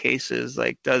 whatever the case is,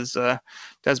 like, does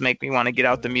make me want to get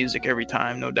out the music every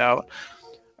time, no doubt.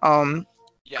 Yeah,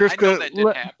 Krivka, I know that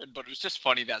didn't happen, but it was just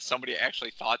funny that somebody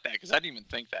actually thought that, because I didn't even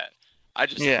think that. I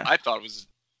thought it was,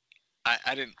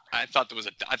 I thought it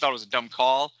was a dumb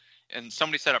call, and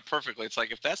somebody said it perfectly. It's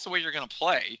like, if that's the way you're going to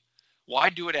play, why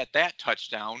do it at that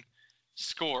touchdown,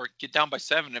 score, get down by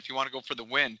 7? If you want to go for the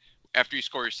win after you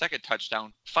score your second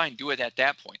touchdown, fine, do it at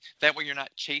that point. That way you're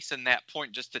not chasing that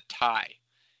point just to tie.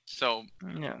 So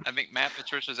yeah. I think Matt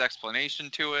Patricia's explanation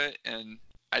to it, and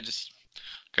like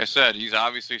I said, he's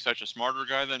obviously such a smarter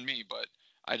guy than me, but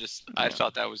I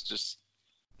thought that was just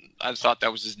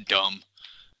dumb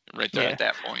right there at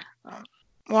that point.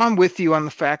 Well, I'm with you on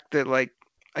the fact that, like,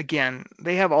 again,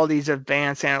 they have all these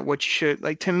advanced and what you should,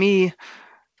 like, to me,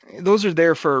 those are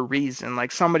there for a reason.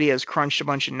 Like, somebody has crunched a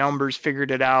bunch of numbers,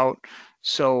 figured it out.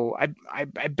 So I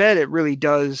bet it really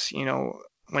does,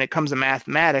 when it comes to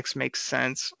mathematics, makes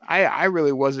sense. I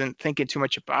really wasn't thinking too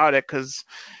much about it, because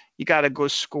you got to go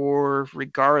score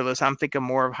regardless. I'm thinking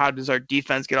more of, how does our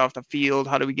defense get off the field?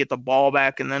 How do we get the ball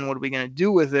back? And then what are we going to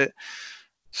do with it?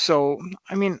 So,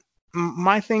 I mean,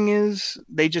 my thing is,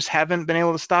 they just haven't been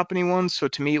able to stop anyone. So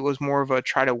to me, it was more of a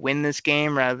try to win this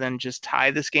game rather than just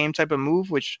tie this game type of move,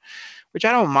 which I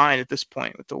don't mind at this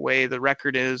point with the way the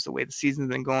record is, the way the season's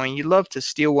been going. You'd love to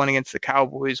steal one against the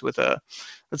Cowboys with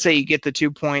let's say you get the 2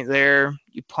 point there,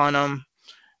 you punt them,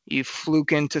 you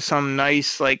fluke into some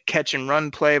nice like catch and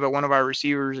run play by one of our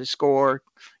receivers to score,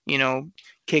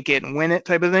 kick it and win it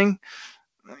type of thing.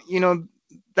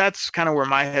 That's kind of where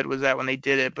my head was at when they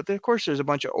did it. But of course, there's a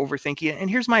bunch of overthinking. And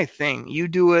here's my thing. You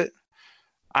do it,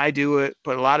 I do it,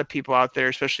 but a lot of people out there,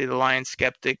 especially the Lions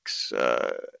skeptics,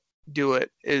 do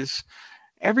it, is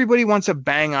everybody wants to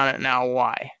bang on it now.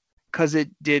 Why? Because it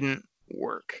didn't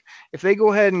work. If they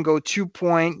go ahead and go 2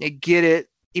 point, they get it,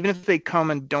 even if they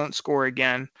come and don't score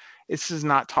again, this is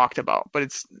not talked about. But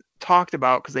it's talked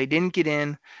about because they didn't get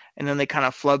in, and then they kind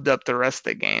of flubbed up the rest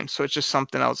of the game. So it's just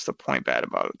something else to point bad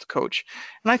about the coach.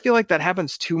 And I feel like that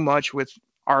happens too much with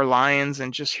our Lions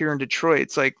and just here in Detroit.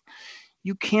 It's like,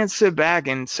 you can't sit back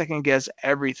and second guess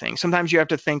everything. Sometimes you have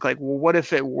to think like, well, what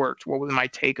if it worked? What would my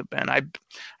take have been? I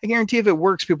guarantee if it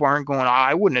works, people aren't going,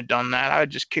 I wouldn't have done that. I would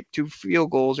just kick 2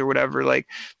 field goals or whatever. Like,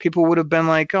 people would have been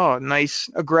like, oh, nice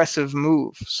aggressive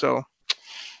move. So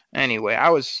anyway, I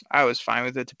was fine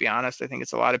with it, to be honest. I think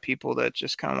it's a lot of people that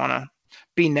just kind of want to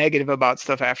be negative about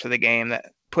stuff after the game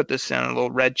that put this in a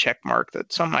little red check mark.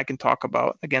 That's something I can talk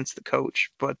about against the coach.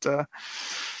 But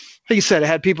like you said, it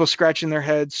had people scratching their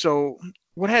heads. So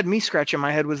what had me scratching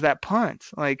my head was that punt.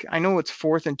 Like, I know it's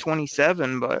 4th and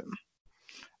 27, but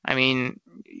I mean,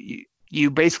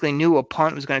 you basically knew a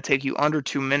punt was going to take you under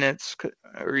 2 minutes,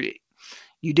 or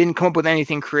you didn't come up with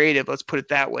anything creative, let's put it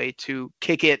that way, to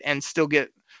kick it and still get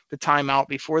the timeout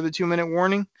before the 2 minute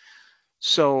warning.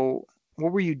 So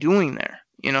what were you doing there?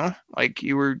 Like,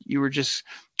 you were just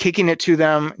kicking it to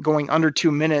them, going under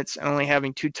 2 minutes and only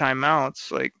having 2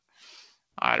 timeouts. Like,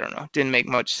 I don't know. Didn't make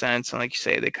much sense. And like you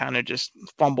say, they kind of just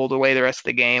fumbled away the rest of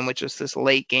the game, which is this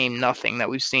late game nothing that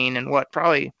we've seen in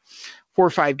probably 4 or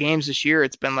 5 games this year.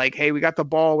 It's been like, hey, we got the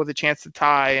ball with a chance to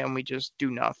tie, and we just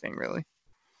do nothing really.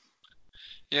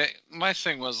 Yeah, my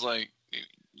thing was like,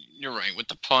 you're right with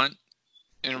the punt.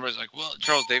 And everybody's like, well,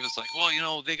 Charles Davis like,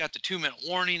 well, they got the 2-minute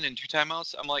warning and 2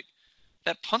 timeouts. I'm like,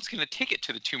 that punt's going to take it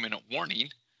to the 2-minute warning.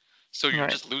 So you're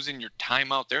just losing your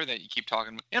time out there that you keep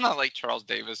talking about. And I like Charles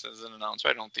Davis as an announcer.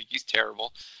 I don't think he's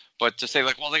terrible. But to say,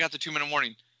 like, well, they got the 2-minute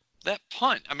warning. That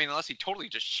punt, I mean, unless he totally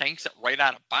just shanks it right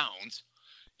out of bounds,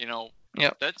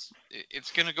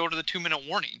 it's going to go to the 2-minute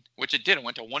warning, which it did. It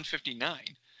went to 159.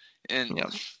 And,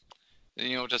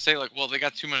 to say, like, well, they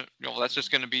got 2 minutes, that's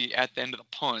just going to be at the end of the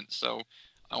punt. So,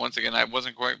 once again, I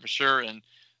wasn't quite for sure. And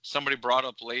somebody brought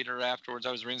up later afterwards,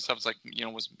 I was reading stuff, it's like,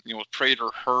 was Prater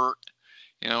hurt?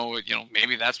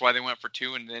 Maybe that's why they went for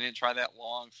 2 and they didn't try that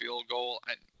long field goal.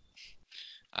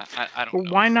 I don't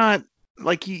know. Why not?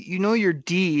 Like, your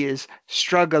D is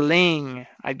struggling.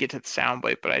 I'd get to the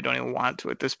soundbite, but I don't even want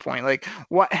to at this point. Like,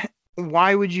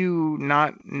 why would you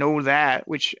not know that?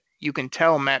 Which you can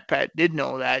tell Matt Pat did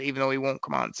know that, even though he won't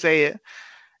come out and say it.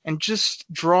 And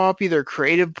just draw up either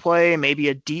creative play, maybe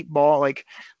a deep ball. Like,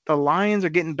 the Lions are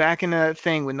getting back into that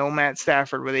thing with no Matt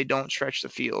Stafford where they don't stretch the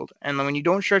field. And when you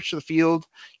don't stretch the field,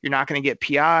 you're not going to get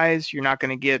PIs. You're not going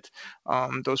to get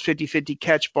those 50-50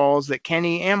 catch balls that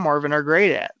Kenny and Marvin are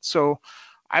great at. So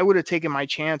I would have taken my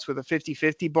chance with a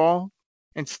 50-50 ball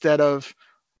instead of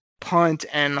punt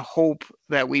and hope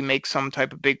that we make some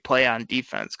type of big play on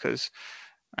defense. Because,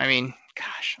 I mean,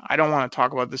 gosh, I don't want to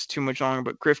talk about this too much longer,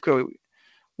 but Grifko,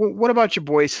 what about your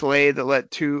boy Slade that let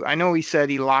 2? I know he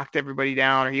said he locked everybody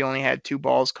down or he only had 2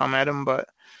 balls come at him, but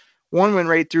one went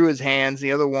right through his hands.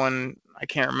 The other one, I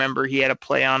can't remember. He had a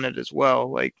play on it as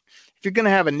well. Like, if you're going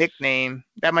to have a nickname,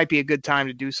 that might be a good time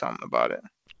to do something about it.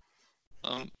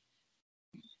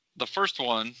 The first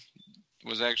one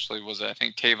was I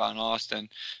think Tavon Austin.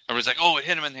 Everybody's like, oh, it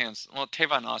hit him in the hands. Well,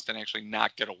 Tavon Austin actually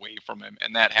knocked it away from him,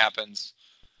 and that happens,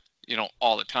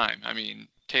 all the time. I mean,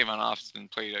 Tavon Austin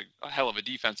played a hell of a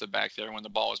defensive back there when the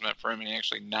ball was meant for him, and he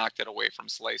actually knocked it away from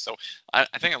Slay. So I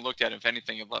think I looked at it, if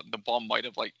anything, the ball might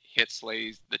have hit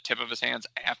Slay's the tip of his hands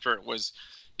after it was,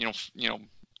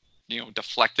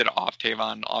 deflected off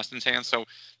Tavon Austin's hands. So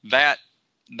that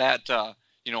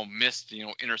missed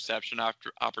interception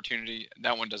opportunity.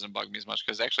 That one doesn't bug me as much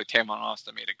because actually Tavon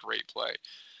Austin made a great play.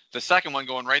 The second one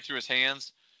going right through his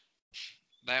hands.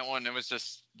 That one, he was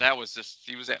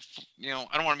at,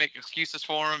 I don't want to make excuses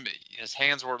for him. His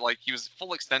hands were he was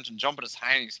full extension, jumping as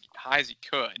high as he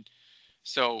could.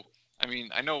 So, I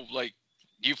mean, I know,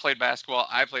 you played basketball,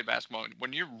 I played basketball.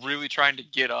 When you're really trying to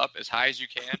get up as high as you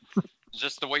can,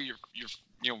 just the way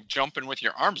you're jumping with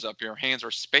your arms up, your hands are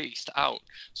spaced out.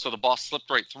 So the ball slipped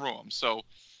right through them. So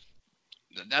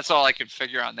that's all I could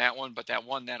figure on that one. But that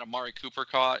one that Amari Cooper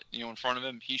caught, in front of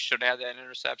him, he should have that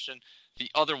interception. The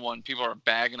other one, people are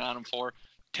bagging on him for.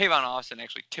 Tavon Austin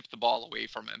actually tipped the ball away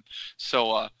from him.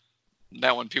 So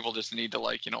that one, people just need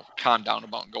to calm down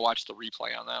about and go watch the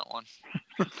replay on that one.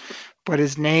 But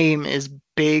his name is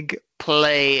Big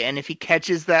Play, and if he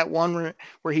catches that one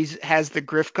where he has the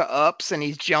Grifka ups and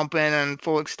he's jumping and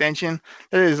full extension,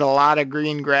 there is a lot of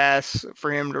green grass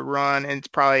for him to run, and it's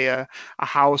probably a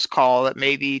house call that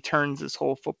maybe turns this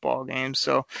whole football game.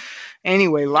 So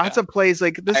anyway, lots of plays.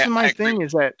 This is my thing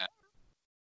is that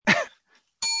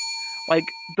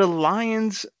the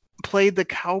Lions played the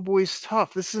Cowboys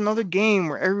tough. This is another game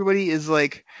where everybody is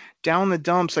down the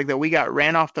dumps, that we got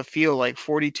ran off the field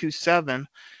 42-7.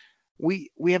 We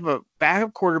have a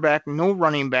backup quarterback, no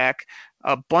running back.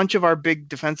 A bunch of our big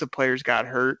defensive players got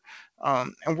hurt.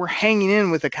 And we're hanging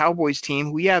in with the Cowboys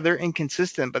team who, they're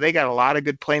inconsistent, but they got a lot of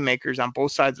good playmakers on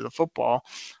both sides of the football.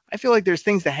 I feel like there's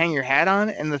things to hang your hat on,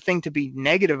 and the thing to be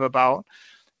negative about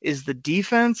is the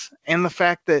defense and the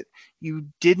fact that you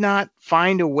did not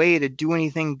find a way to do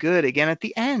anything good again at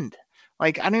the end.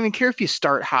 I don't even care if you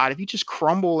start hot. If you just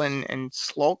crumble and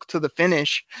sulk to the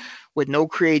finish with no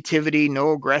creativity,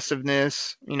 no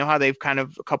aggressiveness, how they've kind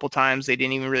of a couple times they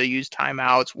didn't even really use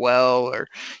timeouts well, or,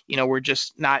 we're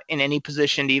just not in any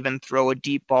position to even throw a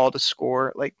deep ball to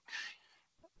score.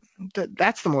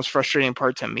 That's the most frustrating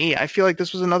part to me. I feel like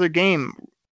this was another game,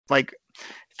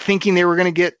 thinking they were going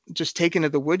to get just taken to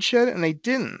the woodshed, and they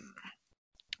didn't.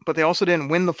 But they also didn't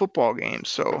win the football game,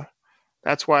 so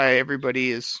that's why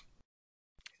everybody is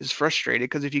frustrated.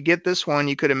 Because if you get this one,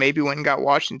 you could have maybe went and got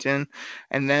Washington,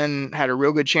 and then had a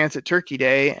real good chance at Turkey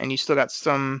Day, and you still got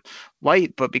some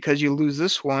light. But because you lose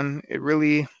this one,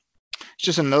 it's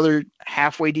just another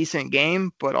halfway decent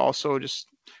game, but also just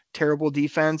terrible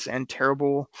defense and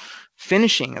terrible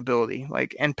finishing ability,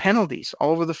 and penalties all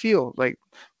over the field.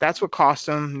 That's what cost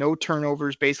them. No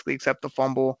turnovers, basically, except the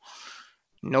fumble.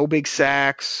 No big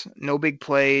sacks, no big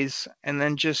plays, and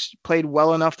then just played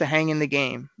well enough to hang in the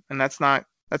game. And that's not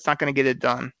going to get it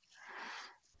done.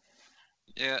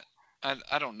 Yeah,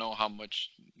 I don't know how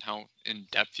in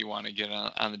depth you want to get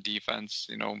on the defense.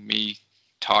 Me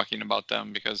talking about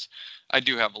them, because I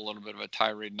do have a little bit of a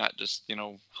tirade, not just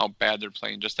how bad they're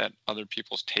playing, just that other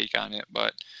people's take on it.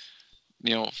 But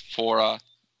for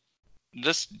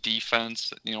this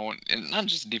defense, and not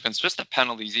just defense, just the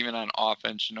penalties, even on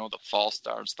offense, the false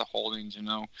starts, the holdings, and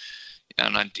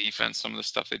on defense, some of the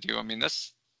stuff they do. I mean,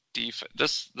 this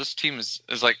team is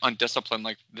like undisciplined,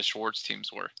 like the Schwartz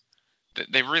teams were.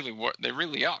 They really were. They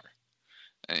really are.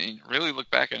 I mean, really look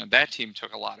back on it. That team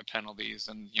took a lot of penalties,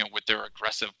 and with their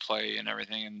aggressive play and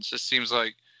everything. And it just seems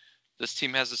like this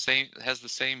team has the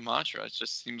same mantra. It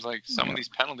just seems like some of these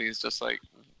penalties, just like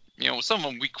some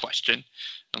of them we question,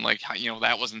 and like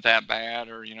that wasn't that bad,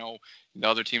 or the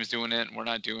other team's doing it and we're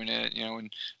not doing it. And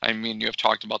I mean, you have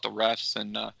talked about the refs,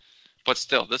 and but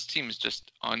still, this team is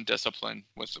just undisciplined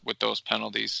with those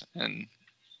penalties. And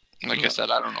like I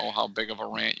said, I don't know how big of a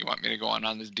rant you want me to go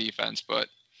on this defense, but.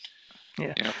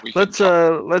 Yeah, let's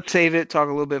save it. Talk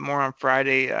a little bit more on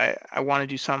Friday. I want to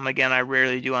do something again I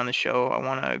rarely do on the show. I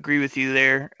want to agree with you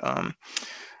there.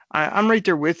 I'm right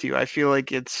there with you. I feel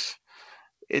like it's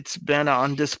been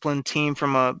an undisciplined team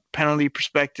from a penalty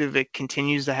perspective. It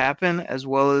continues to happen, as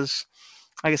well as,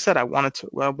 like I said, I want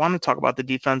to talk about the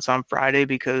defense on Friday,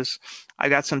 because I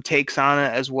got some takes on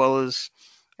it, as well as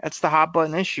that's the hot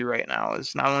button issue right now.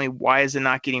 Is not only why is it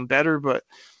not getting better, but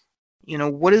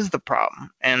what is the problem?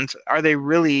 And are they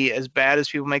really as bad as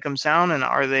people make them sound? And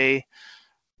are they,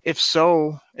 if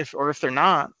so, if they're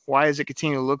not, why does it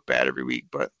continue to look bad every week?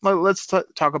 But let's talk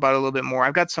about it a little bit more.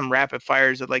 I've got some rapid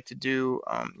fires I'd like to do.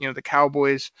 The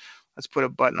Cowboys, let's put a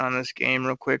button on this game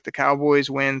real quick. The Cowboys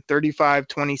win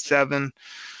 35-27.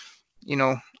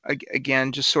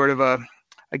 Again, just sort of a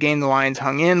game the Lions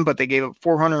hung in, but they gave up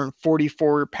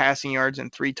 444 passing yards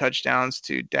and 3 touchdowns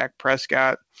to Dak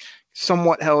Prescott.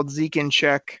 Somewhat held Zeke in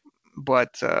check,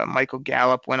 but Michael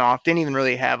Gallup went off. Didn't even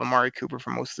really have Amari Cooper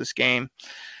for most of this game.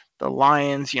 The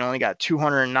Lions, only got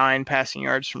 209 passing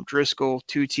yards from Driscoll,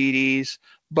 2 TDs.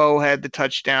 Bo had the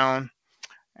touchdown.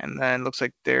 And then looks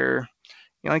like they're,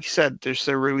 like you said, there's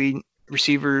their really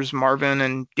receivers, Marvin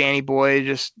and Danny Boy,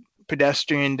 just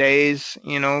pedestrian days.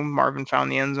 Marvin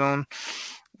found the end zone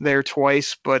there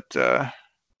twice, but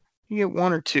you get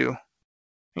 1 or 2.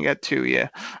 You got 2, yeah.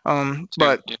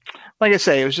 But like I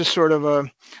say, it was just sort of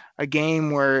a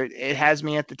game where it has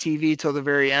me at the TV till the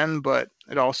very end, but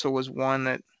it also was one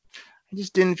that I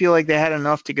just didn't feel like they had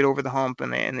enough to get over the hump,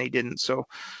 and they didn't. So,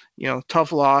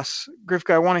 tough loss.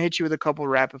 Grifka, I want to hit you with a couple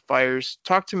of rapid fires.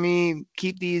 Talk to me.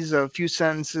 Keep these a few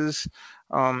sentences.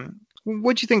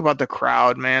 What'd you think about the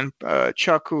crowd, man?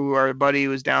 Chuck, who our buddy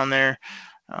was down there,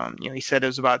 he said it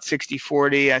was about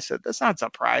 60-40. I said, that's not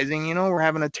surprising. We're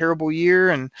having a terrible year,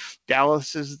 and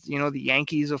Dallas is, the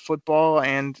Yankees of football,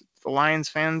 and the Lions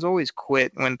fans always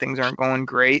quit when things aren't going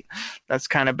great. That's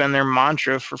kind of been their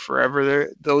mantra for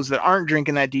forever. Those that aren't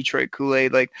drinking that Detroit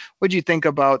Kool-Aid, like, what'd you think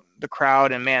about the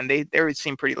crowd? And man, they always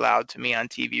seem pretty loud to me on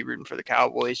TV, rooting for the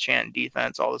Cowboys, chanting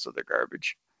defense, all this other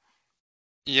garbage.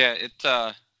 Yeah,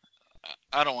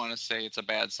 I don't want to say it's a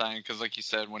bad sign, because like you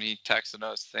said, when he texted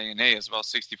us saying, hey, it's about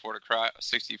 60-40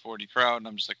 crowd, and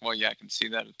I'm just like, well, yeah, I can see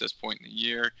that at this point in the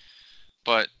year.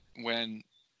 But when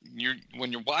you're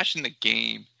watching the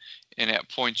game, and at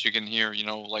points you can hear,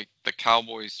 like the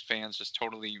Cowboys fans just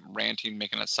totally ranting,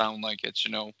 making it sound like it's,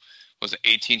 was it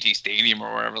AT&T Stadium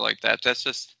or wherever like that. That's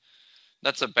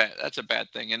a bad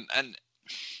thing.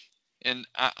 And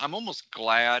I'm almost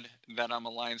glad that I'm a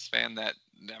Lions fan.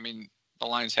 The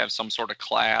Lions have some sort of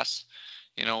class.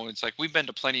 It's like we've been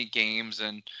to plenty of games,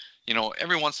 and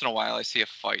every once in a while I see a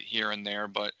fight here and there,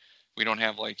 but we don't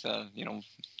have like the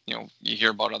you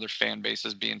hear about other fan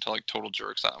bases being like total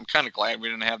jerks. I'm kind of glad we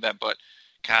didn't have that, but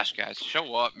gosh, guys,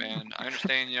 show up, man. I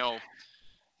understand,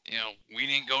 we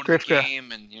didn't go to the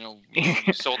game, and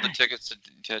you sold the tickets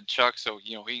to Chuck, so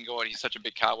he can go out. He's such a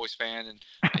big Cowboys fan, and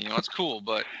it's cool,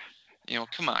 but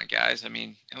come on, guys. I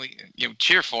mean,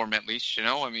 cheer for him at least.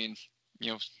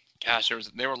 Gosh,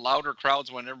 there were louder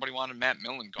crowds when everybody wanted Matt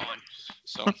Millen gone.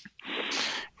 So,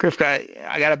 Grifka,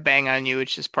 I got to bang on you.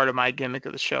 It's just part of my gimmick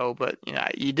of the show. But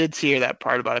you did hear that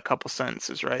part about a couple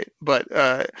sentences, right? But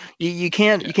you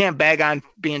can't bag on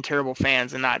being terrible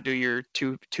fans and not do your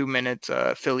two minutes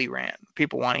Philly rant.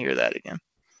 People want to hear that again.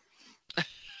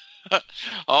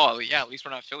 Oh yeah, at least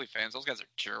we're not Philly fans. Those guys are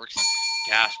jerks.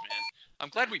 Gosh, man. I'm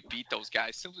glad we beat those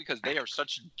guys simply because they are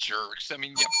such jerks. I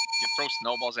mean, you throw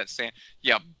snowballs at sand.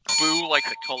 Yeah, boo like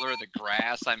the color of the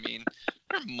grass. I mean,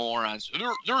 they're morons.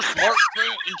 They're smart,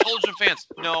 intelligent fans.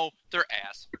 No, they're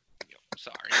ass.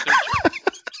 Sorry, they're jerks.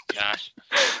 Gosh.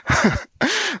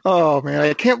 Oh man,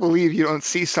 I can't believe you don't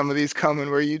see some of these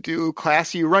coming where you do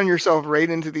class, you run yourself right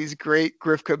into these great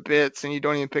Grifka bits and you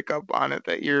don't even pick up on it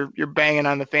that you're banging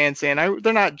on the fans saying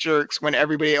they're not jerks when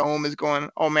everybody at home is going,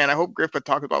 oh man, I hope Grifka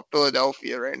talks about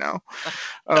Philadelphia right now.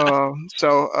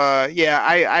 Yeah,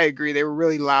 I agree. They were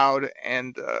really loud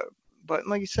and but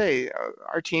like you say,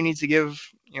 our team needs to give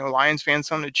Lions fans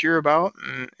something to cheer about,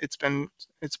 and it's been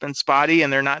spotty,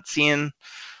 and they're not seeing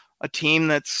a team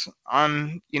that's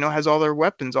on, has all their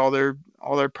weapons, all their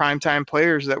primetime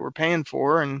players that we're paying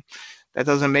for, and that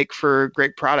doesn't make for a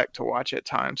great product to watch at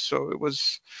times. So it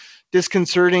was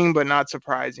disconcerting, but not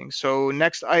surprising. So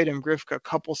next item, Grifka, a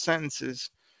couple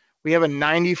sentences. We have a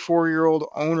 94-year-old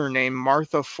owner named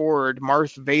Martha Ford,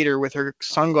 Marth Vader, with her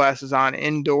sunglasses on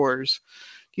indoors.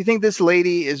 Do you think this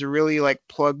lady is really like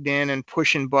plugged in and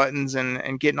pushing buttons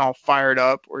and getting all fired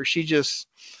up, or is she just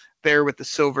there with the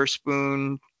silver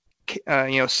spoon,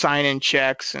 signing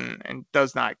checks and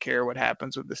does not care what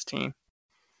happens with this team?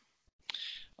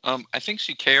 I think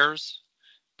she cares,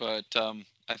 but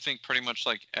I think pretty much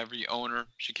like every owner,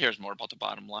 she cares more about the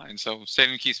bottom line. So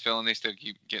stadium keeps filling, they still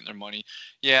keep getting their money.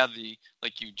 Yeah,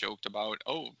 like you joked about,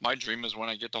 oh, my dream is when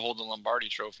I get to hold the Lombardi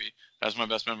trophy. That's my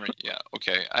best memory. Yeah,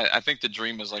 okay. I think the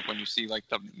dream is like when you see like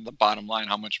the bottom line,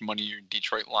 how much money your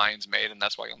Detroit Lions made, and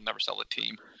that's why you'll never sell a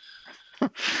team.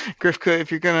 Grifka,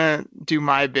 if you're gonna do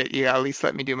my bit, you at least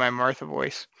let me do my Martha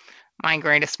voice. My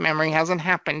greatest memory hasn't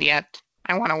happened yet.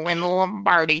 I want to win the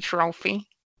Lombardi trophy.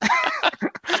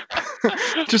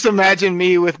 Just imagine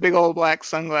me with big old black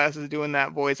sunglasses doing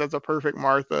that voice. That's a perfect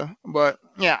Martha. But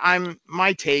yeah,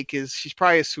 my take is she's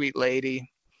probably a sweet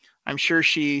lady. I'm sure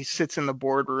she sits in the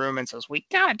boardroom and says, we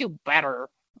gotta do better.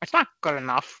 It's not good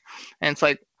enough. And it's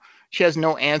like she has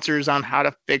no answers on how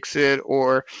to fix it,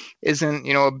 or isn't,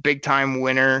 a big time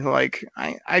winner. Like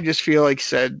I just feel like you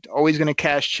said, always going to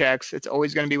cash checks. It's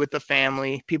always going to be with the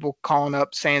family. People calling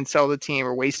up saying sell the team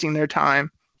or wasting their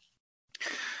time.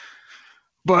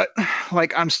 But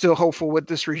like, I'm still hopeful with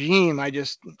this regime. I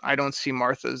don't see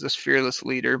Martha as this fearless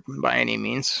leader by any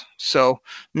means. So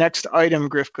next item,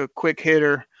 Grifka, quick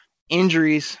hitter,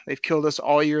 injuries. They've killed us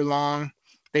all year long.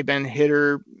 They've been hit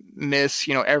or miss,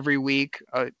 every week.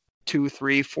 2,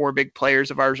 3, 4 big players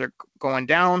of ours are going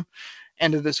down.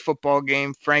 End of this football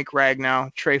game, Frank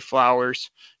Ragnow, Trey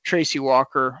Flowers, Tracy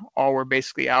Walker, all were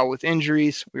basically out with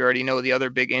injuries. We already know the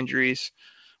other big injuries.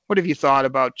 What have you thought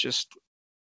about just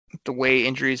the way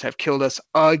injuries have killed us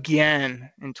again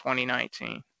in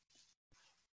 2019?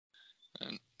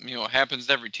 And, it happens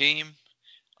to every team.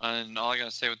 And all I got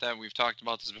to say with that, we've talked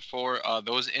about this before,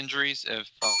 those injuries, if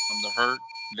from the hurt,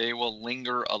 they will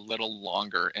linger a little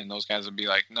longer. And those guys will be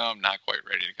like, no, I'm not quite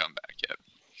ready to come back yet.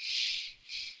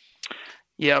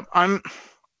 Yeah,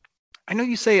 I know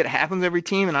you say it happens every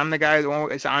team, and I'm the guy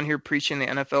that's on here preaching the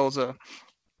NFL is a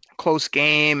close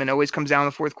game and always comes down in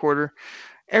the fourth quarter.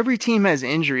 Every team has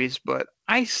injuries, but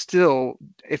I still,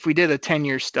 if we did a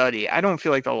 10-year study, I don't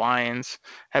feel like the Lions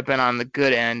have been on the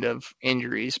good end of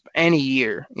injuries any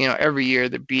year. Every year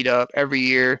they're beat up. Every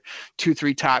year 2,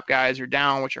 3 top guys are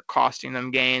down, which are costing them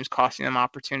games, costing them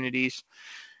opportunities.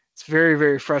 It's very,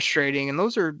 very frustrating. And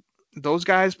those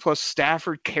guys plus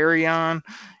Stafford, Carry-On,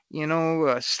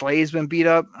 Slay's been beat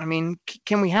up. I mean,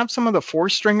 can we have some of the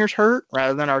 4-stringers hurt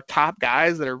rather than our top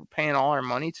guys that are paying all our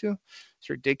money to? It's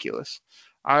ridiculous.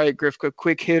 All right, Grifka,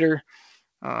 quick hitter.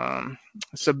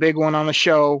 It's a big one on the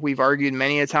show. We've argued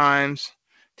many a times.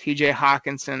 TJ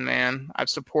Hawkinson, man, I've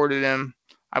supported him.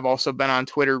 I've also been on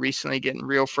Twitter recently getting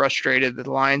real frustrated that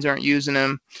the Lions aren't using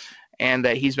him and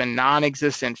that he's been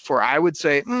non-existent for, I would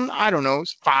say,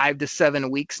 5 to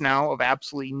 7 weeks now of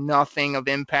absolutely nothing of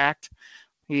impact.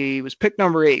 He was pick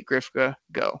number 8, Grifka.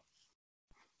 Go.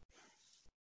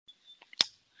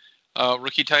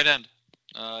 Rookie tight end.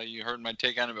 You heard my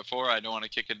take on it before. I don't want to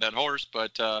kick a dead horse,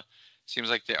 but seems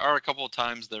like there are a couple of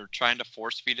times they're trying to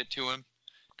force feed it to him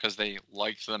because they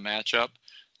liked the matchup.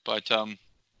 But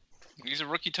he's a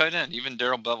rookie tight end. Even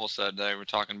Daryl Bevell said they were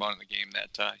talking about in the game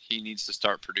that he needs to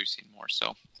start producing more.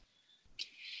 So,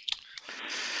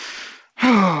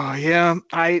 oh yeah,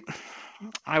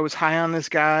 I was high on this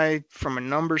guy from a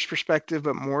numbers perspective,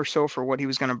 but more so for what he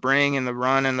was going to bring in the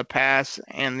run and the pass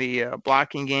and the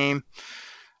blocking game.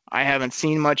 I haven't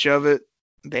seen much of it.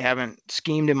 They haven't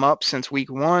schemed him up since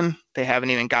week 1. They haven't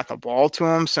even got the ball to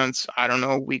him since,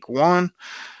 week 1.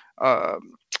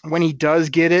 When he does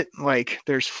get it, like,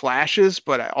 there's flashes,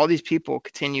 but all these people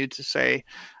continue to say,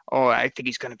 oh, I think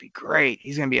he's going to be great.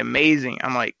 He's going to be amazing.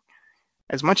 I'm like,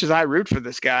 as much as I root for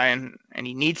this guy and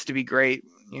he needs to be great,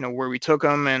 where we took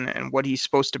him and what he's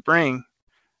supposed to bring,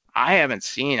 I haven't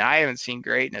seen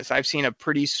greatness. I've seen a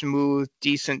pretty smooth,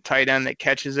 decent tight end that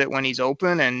catches it when he's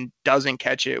open and doesn't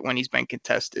catch it when he's been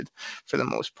contested for the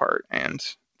most part. And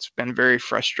it's been very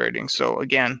frustrating. So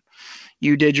again,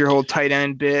 you did your whole tight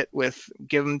end bit with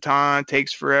give him time,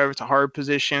 takes forever. It's a hard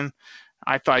position.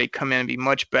 I thought he'd come in and be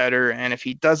much better. And if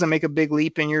he doesn't make a big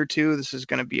leap in year two, this is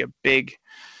going to be a big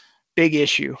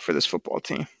issue for this football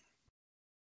team.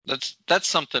 That's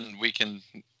something we can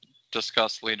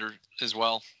discuss later as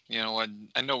well.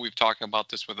 I know we've talked about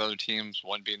this with other teams,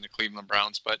 one being the Cleveland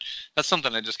Browns, but that's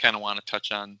something I just kind of want to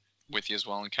touch on with you as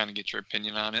well and kind of get your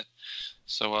opinion on it.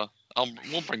 So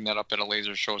we'll bring that up at a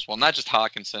laser show as well. Not just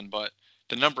Hawkinson, but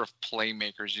the number of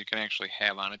playmakers you can actually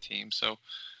have on a team. So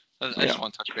I just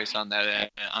want to touch base on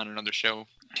that on another show.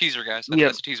 Teaser, guys.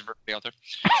 That's a teaser for everybody out there.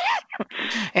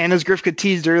 And as Grifka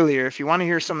teased earlier, if you want to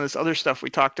hear some of this other stuff we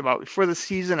talked about before the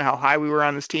season, how high we were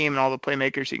on this team and all the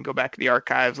playmakers, you can go back to the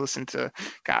archives, listen to,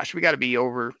 we got to be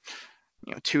over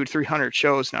 200 to 300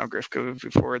 shows now, Grifka,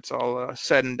 before it's all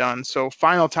said and done. So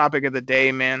final topic of the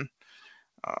day, man.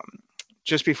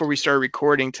 Just before we started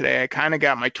recording today, I kind of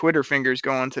got my Twitter fingers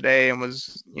going today and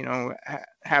was,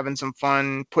 having some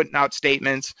fun, putting out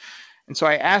statements. And so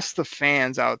I asked the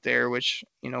fans out there, which,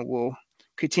 will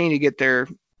continue to get their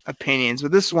opinions.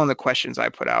 But this is one of the questions I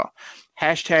put out.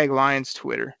 #Lions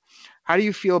Twitter. How do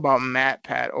you feel about Matt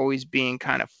Pat always being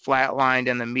kind of flatlined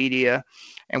in the media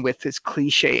and with his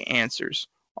cliche answers?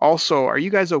 Also, are you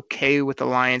guys okay with the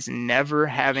Lions never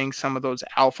having some of those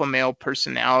alpha male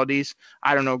personalities?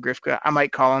 I don't know, Grifka. I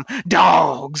might call them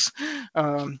dogs.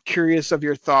 Curious of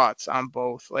your thoughts on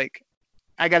both.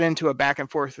 I got into a back and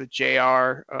forth with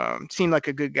JR. Seemed like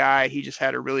a good guy. He just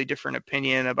had a really different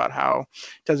opinion about how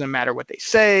it doesn't matter what they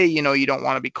say. You don't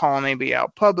want to be calling anybody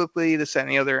out publicly, this, that,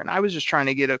 and the other. And I was just trying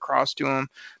to get across to him.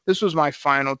 This was my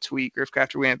final tweet, Grifka,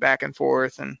 after we went back and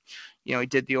forth. And, he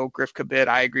did the old Grifka bit.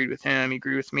 I agreed with him. He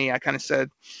agreed with me. I kind of said,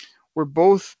 we're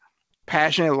both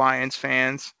passionate Lions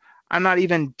fans. I'm not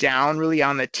even down really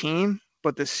on the team,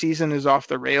 but the season is off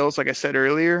the rails, like I said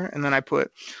earlier. And then I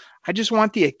put, I just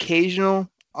want the occasional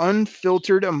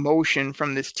unfiltered emotion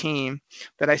from this team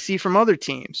that I see from other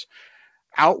teams.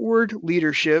 Outward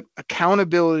leadership,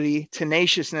 accountability,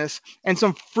 tenaciousness, and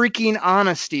some freaking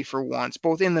honesty for once,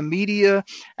 both in the media,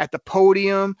 at the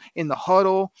podium, in the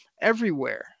huddle,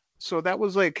 everywhere. So that's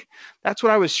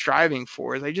what I was striving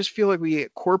for. Is I just feel like we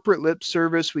get corporate lip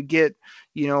service. We get,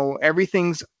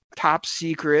 everything's top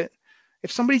secret.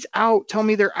 If somebody's out, tell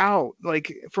me they're out,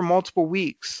 for multiple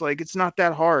weeks. It's not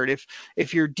that hard.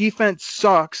 If your defense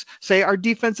sucks, say our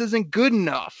defense isn't good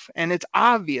enough and it's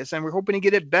obvious and we're hoping to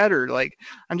get it better.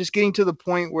 I'm just getting to the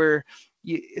point where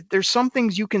there's some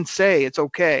things you can say, it's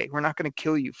okay. We're not going to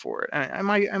kill you for it.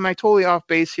 Am I totally off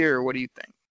base here, or what do you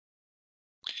think?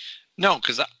 No,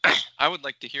 because I would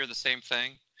like to hear the same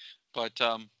thing. But,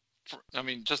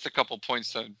 just a couple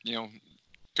points to,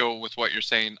 go with what you're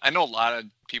saying. I know a lot of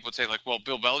people would say, well,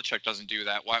 Bill Belichick doesn't do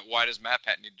that. Why does Matt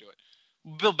Pat need to do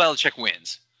it? Bill Belichick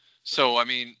wins. So,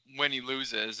 when he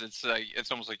loses,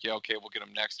 it's almost like, yeah, okay, we'll get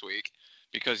him next week.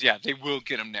 Because, yeah, they will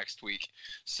get him next week.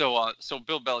 So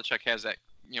Bill Belichick has that,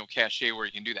 cachet where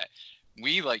he can do that.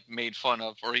 We made fun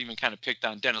of or even kind of picked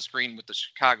on Dennis Green with the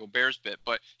Chicago Bears bit,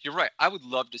 but you're right. I would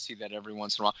love to see that every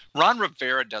once in a while. Ron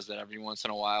Rivera does that every once in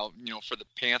a while, for the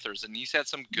Panthers, and he's had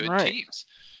some good teams.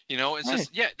 It's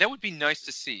just, that would be nice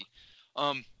to see.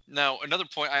 Now, another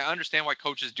point, I understand why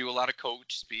coaches do a lot of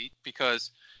coach speak,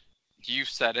 because you've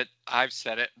said it, I've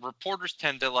said it. Reporters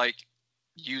tend to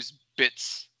use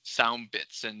bits, sound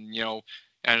bits, and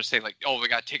and just say we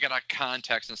got to take it out of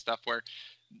context and stuff, where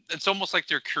it's almost like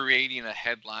they're creating a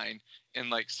headline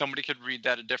and somebody could read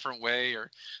that a different way,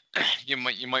 or you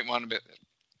might want to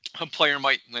a player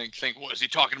might think, well, is he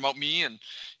talking about me? And,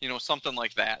 something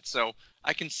like that. So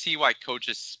I can see why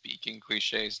coaches speak in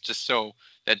cliches just so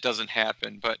that doesn't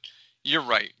happen. But you're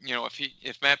right.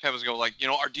 If Matt Pat was going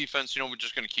our defense, we're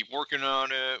just going to keep working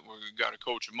on it. We've got to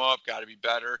coach them up, got to be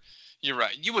better. You're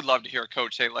right. You would love to hear a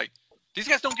coach say these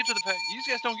guys don't get to the pack. These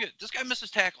guys don't get, this guy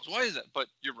misses tackles. Why is that? But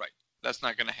you're right. That's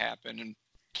not going to happen. And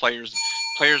players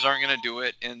aren't going to do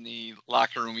it in the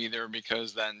locker room either,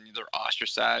 because then they're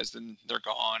ostracized and they're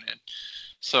gone. And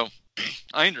so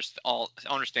I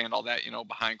understand all that,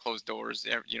 behind closed doors,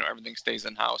 everything stays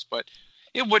in house, but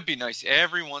it would be nice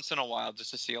every once in a while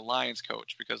just to see a Lions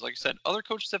coach, because like I said, other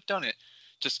coaches have done it.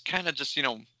 Just kind of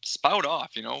spout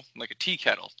off, like a tea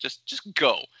kettle. Just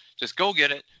go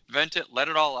get it, vent it, let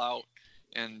it all out.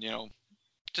 And,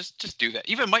 just do that.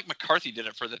 Even Mike McCarthy did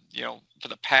it for the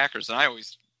Packers, and I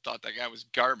always thought that guy was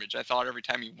garbage. I thought every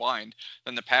time he whined,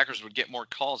 then the Packers would get more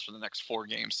calls for the next 4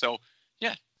 games. So,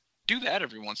 yeah, Do that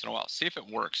every once in a while. See if it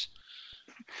works.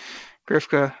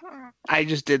 Grifka, I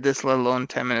just did this, let alone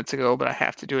 10 minutes ago, but I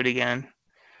have to do it again.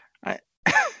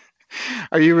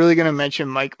 Are you really going to mention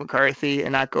Mike McCarthy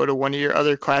and not go to one of your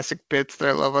other classic bits that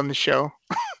I love on the show?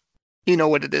 You know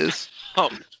what it is. Oh,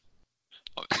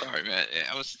 sorry, man.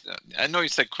 I know you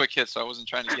said quick hit, so I wasn't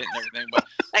trying to get in everything, but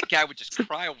that guy would just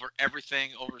cry over everything,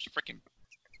 over his freaking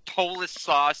Polish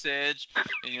sausage,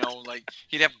 and, like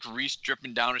he'd have grease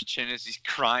dripping down his chin as he's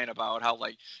crying about how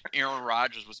like Aaron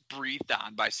Rodgers was breathed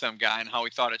on by some guy and how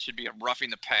he thought it should be a roughing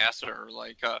the passer, or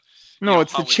like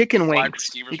it's the chicken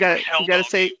wings. You got to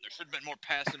say there should have been more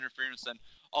pass interference. Than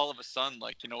all of a sudden,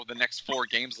 like the next 4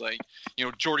 games, like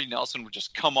Jordy Nelson would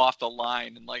just come off the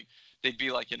line and like they'd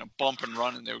be like in a bump and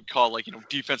run, and they would call like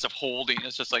defensive holding.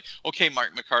 It's just like, okay,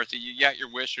 Mark McCarthy, you got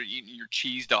your wish, you're eating your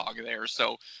cheese dog there,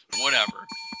 so whatever.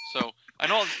 So I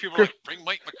know all these people are like, bring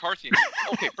Mike McCarthy in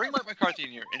here. Okay, bring Mike McCarthy in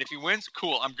here, and if he wins,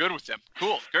 cool, I'm good with him.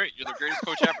 Cool, great, you're the greatest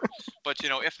coach ever. But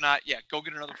if not, yeah, go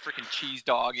get another freaking cheese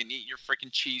dog and eat your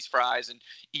freaking cheese fries and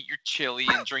eat your chili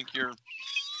and drink your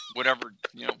whatever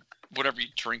whatever you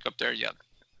drink up there. Yeah,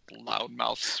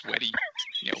 loudmouth, sweaty.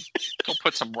 Go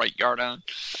put some right guard on.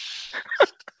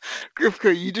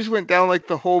 Grifka, you just went down like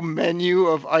the whole menu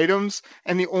of items,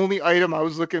 and the only item I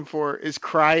was looking for is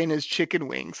crying his chicken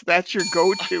wings. That's your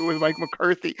go-to with Mike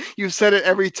McCarthy. You've said it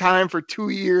every time for 2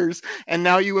 years, and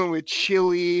now you went with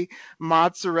chili,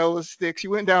 mozzarella sticks.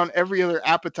 You went down every other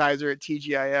appetizer at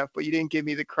TGIF, but you didn't give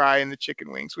me the cry and the chicken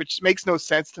wings, which makes no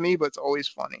sense to me, but it's always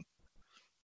funny.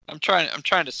 I'm trying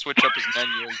to switch up his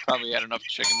menu. He probably had enough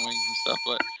chicken wings and stuff,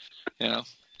 but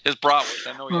his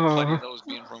bratwurst. I know he had plenty of those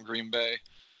being from Green Bay.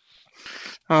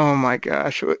 Oh my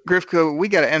gosh, Grifka, we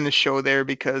got to end the show there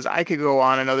because I could go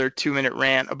on another 2-minute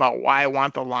rant about why I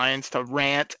want the Lions to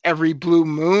rant every blue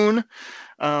moon,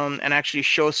 and actually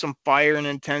show some fire and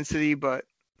intensity. But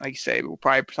like you say, we'll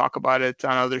probably talk about it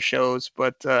on other shows.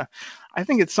 But I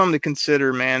think it's something to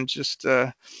consider, man. Just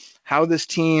how this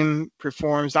team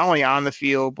performs, not only on the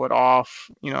field but off.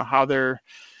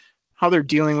 How they're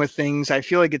dealing with things. I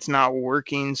feel like it's not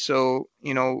working. So,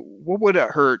 what would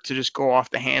it hurt to just go off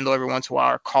the handle every once in a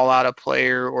while, or call out a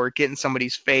player, or get in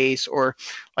somebody's face, or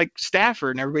like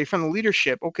Stafford and everybody from the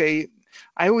leadership? Okay,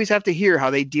 I always have to hear how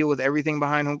they deal with everything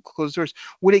behind closed doors.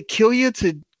 Would it kill you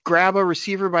to grab a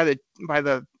receiver by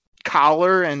the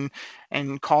collar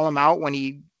and call him out when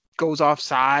he goes off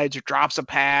sides or drops a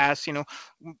pass?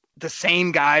 The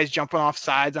same guys jumping off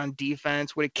sides on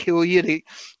defense. Would it kill you to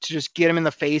just get them in the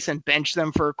face and bench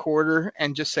them for a quarter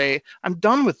and just say, I'm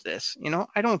done with this?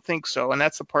 I don't think so. And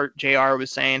that's the part JR was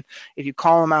saying. If you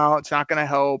call them out, it's not going to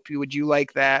help you. Would you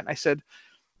like that? I said,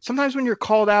 sometimes when you're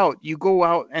called out, you go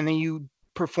out and then you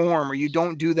perform, or you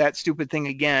don't do that stupid thing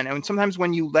again. And sometimes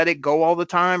when you let it go all the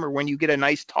time, or when you get a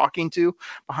nice talking to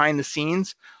behind the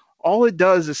scenes, all it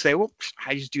does is say, well,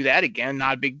 I just do that again.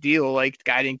 Not a big deal. Like, the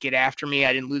guy didn't get after me.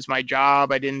 I didn't lose my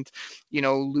job. I didn't,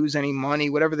 lose any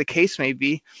money, whatever the case may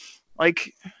be.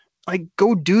 Like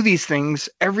go do these things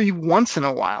every once in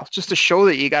a while, just to show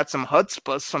that you got some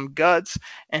chutzpah, some guts,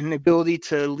 and the ability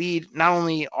to lead not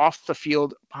only off the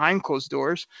field behind closed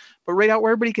doors, but right out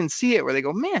where everybody can see it, where they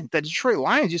go, man, the Detroit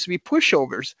Lions used to be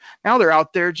pushovers. Now they're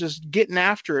out there just getting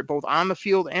after it, both on the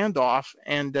field and off.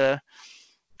 And,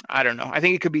 I don't know. I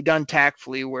think it could be done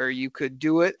tactfully, where you could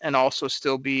do it and also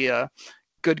still be a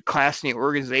good class in the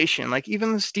organization. Like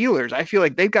even the Steelers, I feel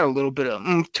like they've got a little bit of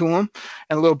oomph to them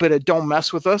and a little bit of don't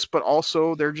mess with us, but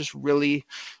also they're just really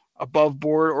above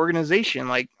board organization.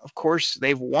 Like, of course,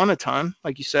 they've won a ton,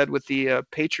 like you said, with the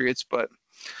Patriots, but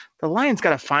the Lions got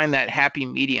to find that happy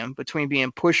medium between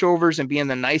being pushovers and being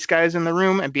the nice guys in the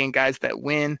room, and being guys that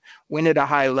win at a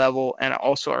high level, and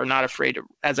also are not afraid to,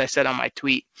 as I said on my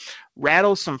tweet,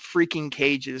 rattle some freaking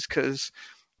cages, because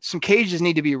some cages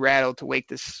need to be rattled to wake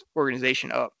this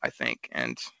organization up, I think.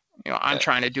 And, I'm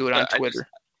trying to do it on Twitter.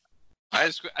 I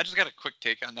just got a quick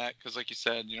take on that, because like you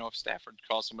said, if Stafford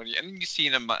calls somebody, and you see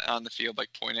them on the field like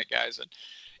point at guys, and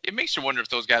it makes you wonder if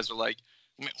those guys are like,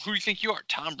 who do you think you are,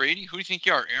 Tom Brady? Who do you think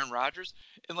you are, Aaron Rodgers?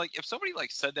 And like, if somebody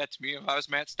like said that to me, if I was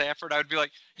Matt Stafford, I would be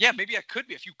like, yeah, maybe I could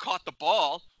be if you caught the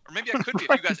ball, or maybe I could be if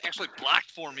you guys actually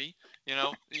blocked for me,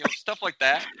 stuff like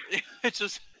that. It's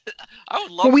just, I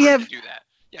would love to do that.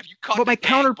 Yeah, if you caught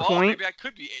the ball, maybe I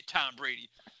could be Tom Brady.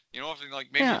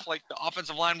 If like the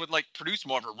offensive line would like produce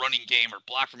more of a running game or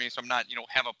block for me, so I'm not,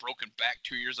 have a broken back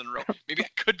 2 years in a row. Maybe I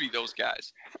could be those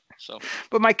guys. So,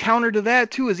 but my counter to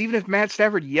that too is, even if Matt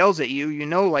Stafford yells at you,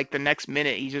 like the next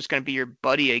minute he's just going to be your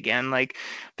buddy again. Like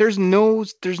there's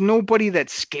nobody that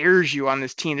scares you on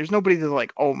this team. There's nobody that's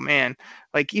like, oh man,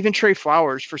 like even Trey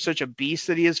Flowers, for such a beast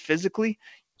that he is physically,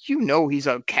 he's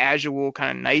a casual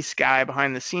kind of nice guy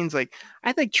behind the scenes. Like,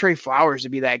 I think Trey Flowers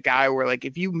would be that guy where, like,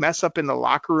 if you mess up in the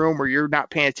locker room or you're not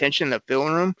paying attention in the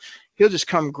film room, he'll just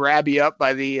come grab you up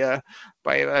by the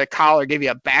collar, give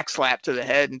you a back slap to the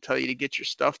head and tell you to get your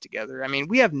stuff together. I mean,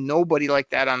 we have nobody like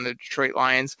that on the Detroit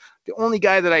Lions. The only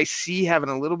guy that I see having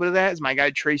a little bit of that is my guy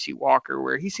Tracy Walker,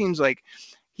 where he seems like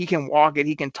he can walk it,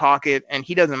 he can talk it, and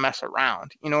he doesn't mess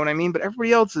around. You know what I mean? But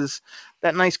everybody else is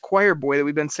that nice choir boy that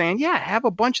we've been saying, yeah, have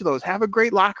a bunch of those. Have a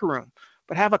great locker room.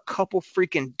 But have a couple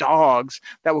freaking dogs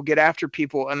that will get after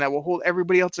people and that will hold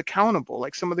everybody else accountable,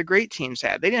 like some of the great teams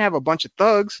had. They didn't have a bunch of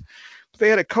thugs, but they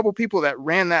had a couple people that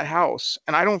ran that house.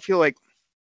 And I don't feel like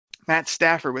Matt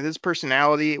Stafford, with his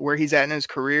personality, where he's at in his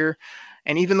career,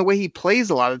 and even the way he plays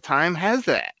a lot of the time, has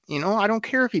that. You know, I don't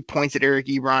care if he points at Eric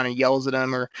Ebron and yells at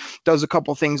him or does a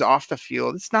couple things off the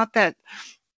field. It's not that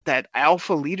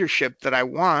alpha leadership that I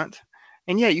want.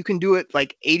 And yeah, you can do it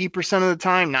like 80% of the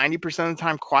time, 90% of the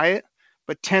time quiet.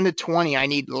 But 10 to 20, I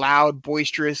need loud,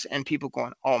 boisterous, and people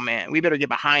going, oh, man, we better get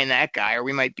behind that guy or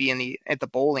we might be at the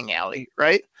bowling alley,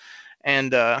 right?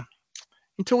 And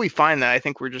until we find that, I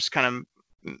think we're just kind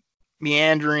of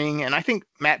meandering. And I think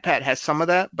Matt Pat has some of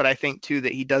that, but I think, too,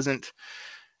 that he doesn't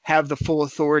have the full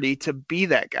authority to be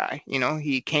that guy. You know,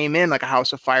 he came in like a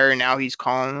house of fire, and now he's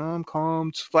calling, oh, I'm calm,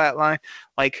 it's flatline.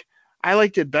 Like, I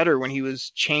liked it better when he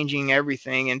was changing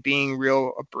everything and being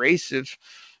real abrasive.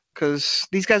 Because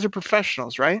these guys are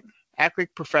professionals, right? Act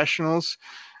like professionals.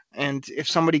 And if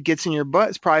somebody gets in your butt,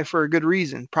 it's probably for a good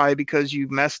reason. Probably because you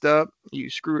messed up, you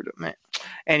screwed up, man.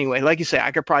 Anyway, like you say,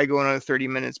 I could probably go another 30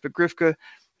 minutes. But Grifka,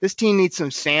 this team needs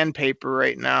some sandpaper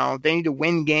right now. They need to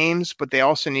win games, but they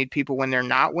also need people when they're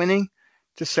not winning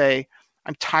to say,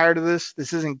 I'm tired of this.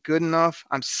 This isn't good enough.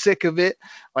 I'm sick of it.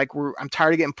 I'm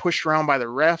tired of getting pushed around by the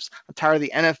refs. I'm tired of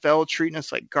the NFL treating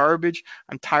us like garbage.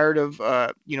 I'm tired of,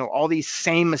 all these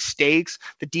same mistakes.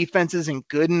 The defense isn't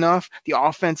good enough. The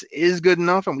offense is good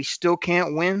enough, and we still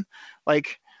can't win.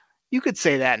 Like, you could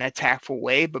say that in a tactful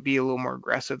way, but be a little more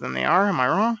aggressive than they are. Am I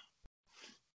wrong?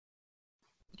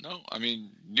 No, I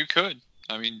mean, you could.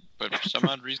 I mean, but for some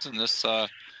odd reason, this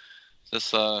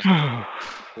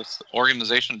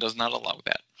organization does not allow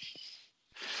that.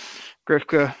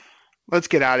 Grifka, let's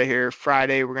get out of here.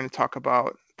 Friday, we're going to talk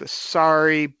about the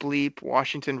sorry bleep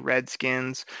Washington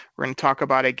Redskins. We're going to talk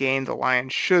about a game the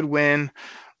Lions should win.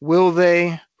 Will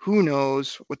they? Who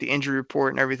knows? What the injury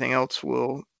report and everything else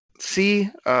will see.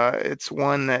 It's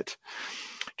one that,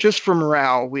 just for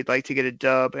morale, we'd like to get a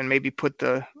dub and maybe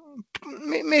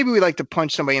maybe we'd like to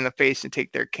punch somebody in the face and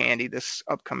take their candy this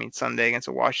upcoming Sunday against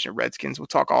the Washington Redskins. We'll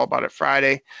talk all about it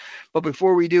Friday. But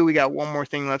before we do, we got one more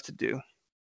thing left to do.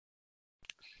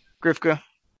 Grifka,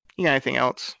 you got anything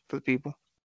else for the people?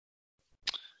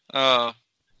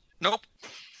 Nope.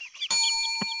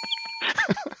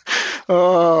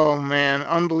 Oh, man.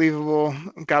 Unbelievable.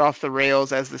 Got off the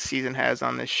rails as the season has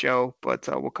on this show. But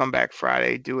we'll come back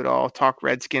Friday, do it all, talk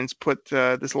Redskins, put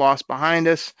this loss behind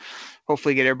us.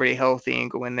 Hopefully get everybody healthy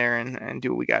and go in there and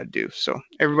do what we got to do. So,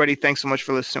 everybody, thanks so much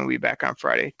for listening. We'll be back on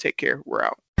Friday. Take care. We're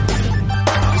out.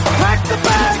 Pack the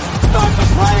bag. Start the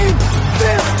plane.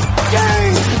 This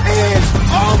game is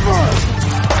over.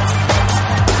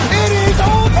 It is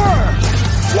over.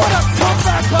 What a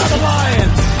comeback by the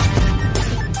Lions.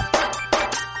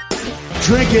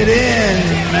 Drink it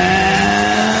in, man.